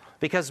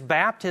 Because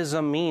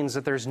baptism means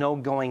that there's no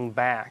going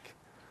back.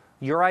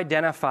 You're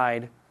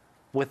identified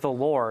with the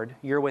Lord,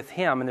 you're with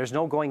Him, and there's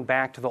no going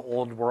back to the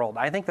old world.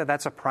 I think that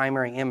that's a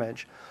primary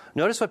image.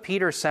 Notice what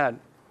Peter said.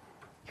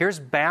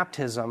 Here's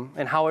baptism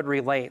and how it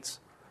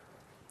relates.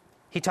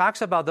 He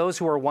talks about those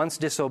who were once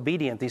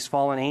disobedient, these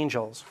fallen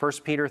angels.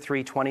 1 Peter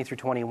 3:20 through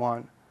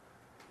 21.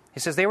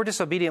 He says, they were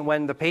disobedient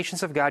when the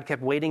patience of God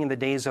kept waiting in the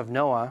days of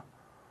Noah,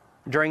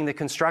 during the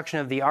construction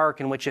of the ark,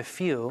 in which a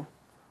few,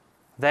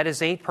 that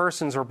is 8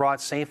 persons, were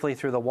brought safely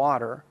through the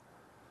water.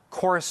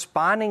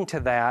 Corresponding to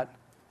that,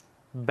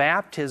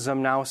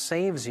 baptism now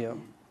saves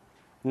you.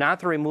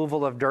 Not the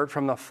removal of dirt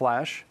from the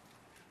flesh,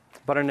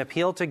 but an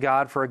appeal to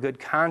God for a good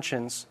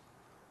conscience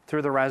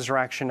through the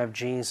resurrection of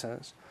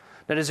Jesus.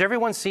 Now, does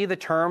everyone see the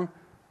term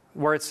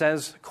where it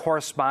says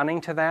corresponding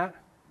to that?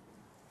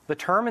 The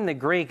term in the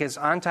Greek is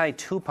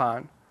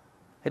anti-tupon.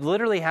 It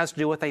literally has to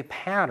do with a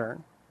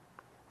pattern.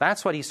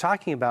 That's what he's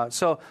talking about.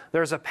 So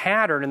there's a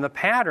pattern, and the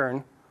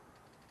pattern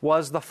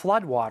was the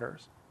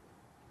floodwaters.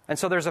 And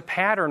so there's a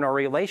pattern or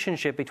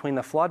relationship between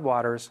the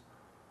floodwaters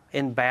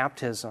and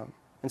baptism.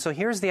 And so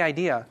here's the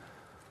idea.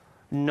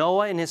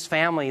 Noah and his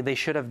family, they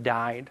should have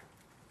died.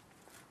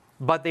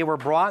 But they were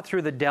brought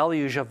through the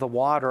deluge of the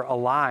water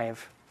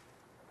alive,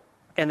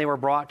 and they were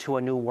brought to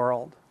a new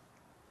world.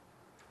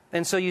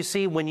 And so you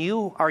see, when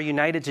you are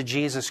united to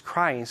Jesus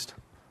Christ,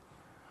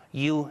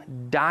 you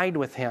died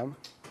with Him,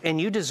 and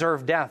you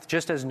deserve death,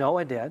 just as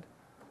Noah did,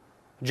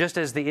 just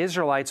as the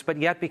Israelites, but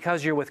yet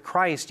because you're with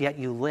Christ, yet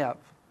you live.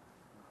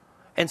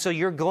 And so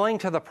you're going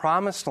to the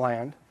promised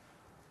land,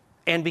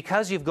 and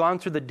because you've gone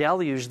through the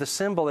deluge, the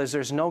symbol is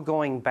there's no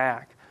going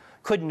back.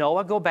 Could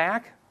Noah go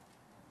back?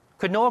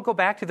 Could Noah go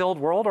back to the old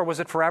world, or was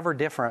it forever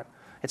different?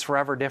 It's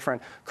forever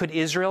different. Could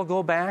Israel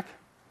go back?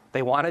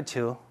 They wanted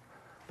to,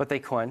 but they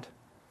couldn't.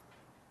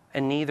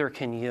 And neither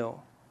can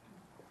you.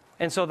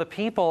 And so the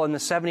people in the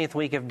 70th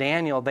week of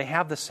Daniel, they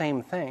have the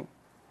same thing.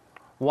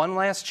 One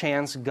last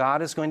chance,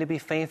 God is going to be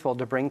faithful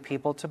to bring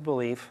people to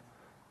belief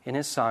in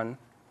His Son,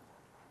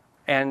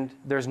 and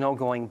there's no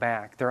going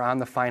back. They're on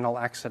the final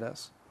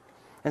Exodus.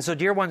 And so,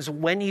 dear ones,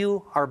 when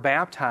you are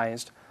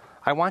baptized,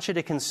 I want you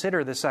to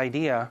consider this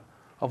idea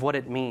of what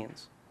it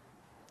means.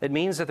 It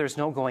means that there's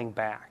no going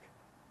back.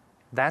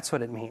 That's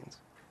what it means.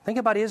 Think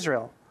about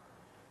Israel.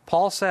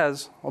 Paul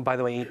says, oh, by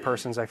the way, 8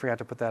 persons, I forgot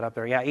to put that up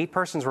there. Yeah, 8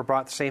 persons were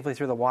brought safely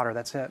through the water.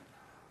 That's it.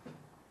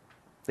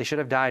 They should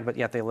have died, but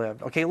yet they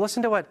lived. Okay,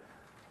 listen to what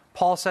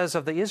Paul says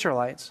of the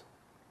Israelites.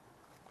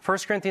 1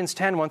 Corinthians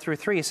 10, 1 through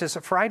 3, he says,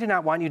 for I do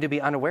not want you to be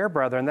unaware,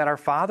 brethren, that our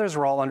fathers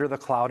were all under the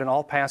cloud and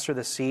all passed through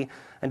the sea,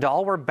 and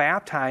all were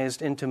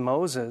baptized into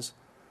Moses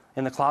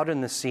in the cloud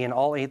and the sea, and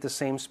all ate the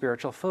same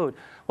spiritual food.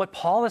 What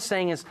Paul is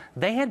saying is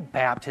they had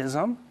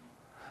baptism.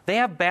 They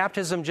have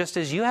baptism just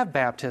as you have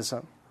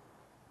baptism.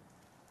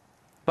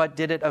 But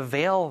did it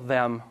avail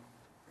them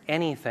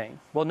anything?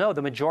 Well, no,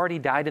 the majority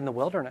died in the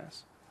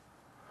wilderness.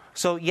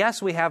 So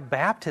yes, we have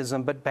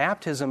baptism, but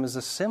baptism is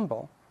a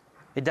symbol.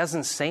 It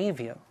doesn't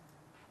save you.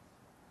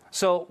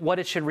 So what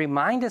it should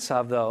remind us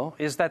of, though,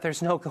 is that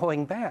there's no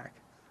going back.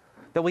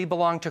 That we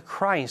belong to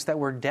Christ, that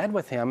we're dead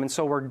with Him, and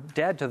so we're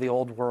dead to the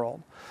old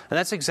world. And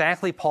that's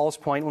exactly Paul's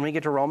point when we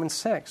get to Romans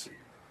 6.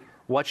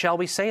 What shall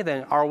we say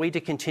then? Are we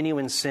to continue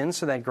in sin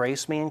so that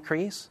grace may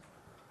increase?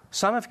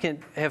 Some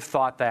have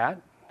thought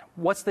that.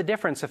 What's the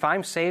difference? If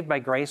I'm saved by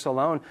grace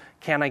alone,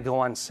 can I go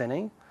on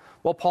sinning?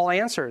 Well, Paul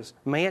answers,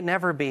 may it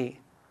never be.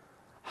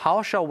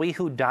 How shall we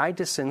who died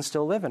to sin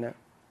still live in it?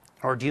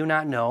 Or do you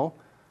not know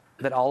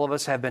that all of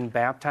us have been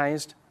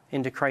baptized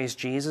into Christ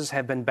Jesus,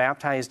 have been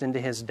baptized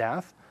into His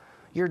death?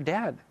 You're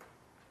dead.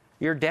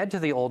 You're dead to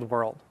the old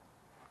world.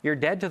 You're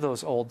dead to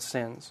those old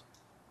sins.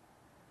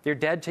 You're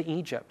dead to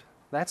Egypt.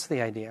 That's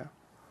the idea.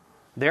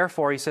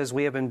 Therefore, he says,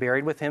 we have been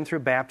buried with Him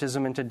through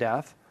baptism into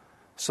death,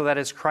 so that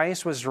as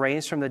Christ was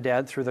raised from the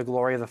dead through the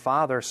glory of the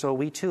Father, so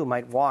we too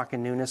might walk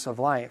in newness of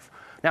life.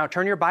 Now,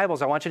 turn your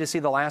Bibles. I want you to see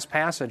the last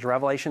passage,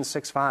 Revelation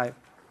 6:5.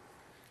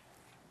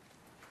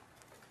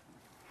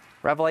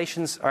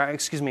 Romans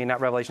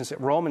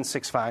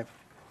 6:5.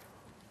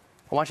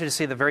 I want you to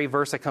see the very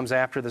verse that comes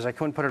after this. I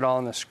couldn't put it all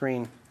on the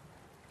screen.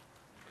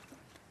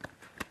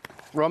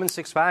 Romans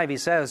 6:5, he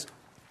says,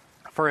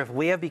 for if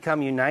we have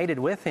become united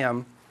with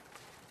Him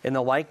in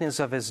the likeness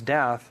of His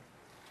death,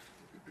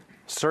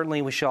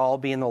 certainly we shall all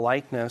be in the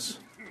likeness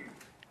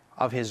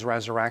of His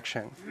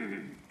resurrection.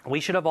 We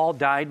should have all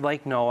died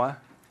like Noah.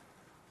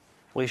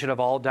 We should have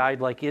all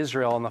died like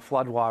Israel in the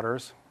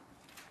floodwaters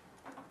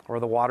or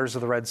the waters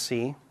of the Red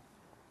Sea.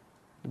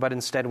 But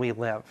instead we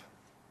live.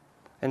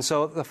 And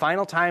so the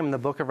final time in the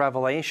book of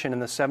Revelation, in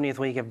the 70th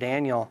week of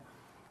Daniel,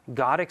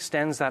 God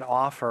extends that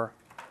offer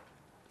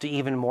to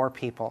even more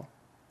people.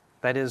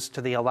 That is,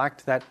 to the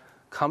elect that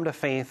come to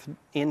faith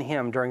in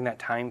Him during that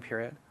time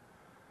period.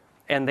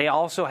 And they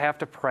also have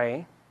to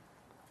pray.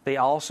 They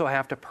also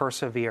have to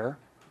persevere.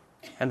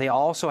 And they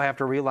also have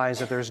to realize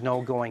that there's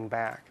no going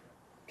back.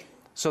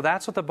 So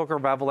that's what the book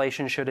of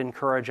Revelation should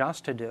encourage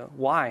us to do.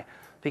 Why?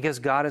 Because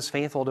God is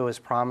faithful to his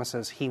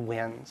promises. He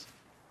wins.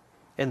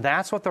 And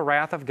that's what the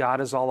wrath of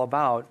God is all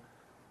about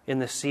in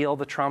the seal,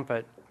 the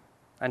trumpet,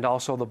 and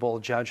also the bowl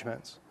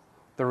judgments.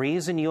 The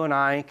reason you and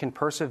I can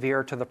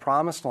persevere to the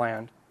promised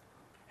land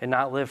and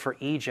not live for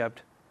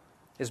Egypt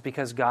is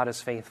because God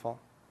is faithful.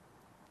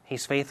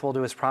 He's faithful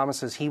to his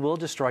promises. He will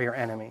destroy your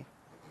enemy.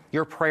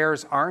 Your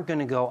prayers aren't going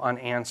to go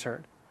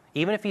unanswered.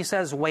 Even if he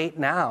says, wait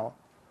now,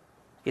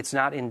 it's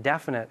not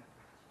indefinite,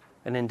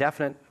 an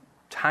indefinite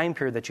time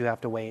period that you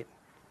have to wait.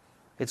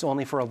 It's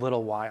only for a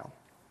little while.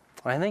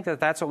 And I think that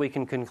that's what we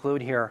can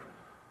conclude here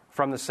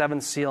from the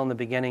seventh seal in the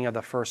beginning of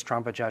the first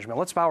trumpet judgment.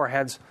 Let's bow our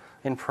heads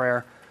in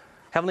prayer.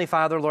 Heavenly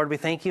Father, Lord, we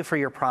thank you for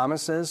your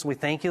promises. We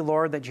thank you,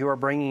 Lord, that you are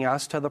bringing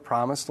us to the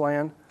promised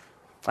land.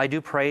 I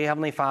do pray,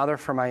 Heavenly Father,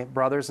 for my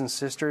brothers and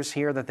sisters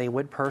here that they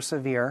would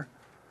persevere,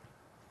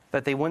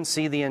 that they wouldn't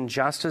see the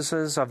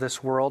injustices of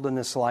this world and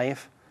this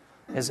life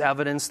as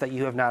evidence that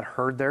you have not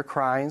heard their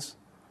cries,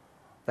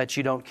 that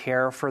you don't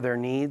care for their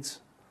needs.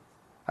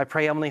 I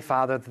pray, Heavenly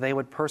Father, that they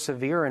would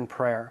persevere in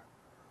prayer,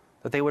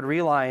 that they would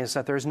realize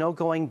that there's no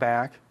going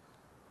back,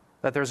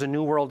 that there's a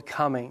new world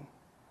coming,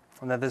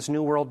 and that this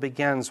new world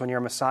begins when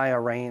your Messiah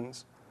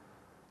reigns.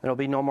 There will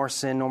be no more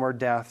sin, no more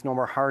death, no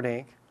more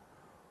heartache.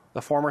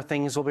 The former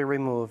things will be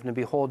removed, and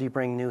behold, you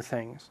bring new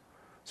things.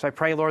 So I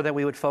pray, Lord, that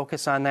we would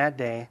focus on that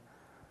day.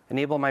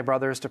 Enable my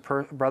brothers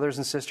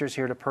and sisters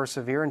here to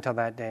persevere until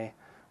that day.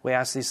 We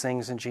ask these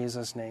things in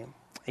Jesus' name.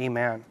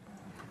 Amen.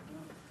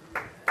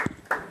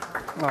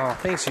 Oh,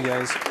 thanks, you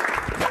guys.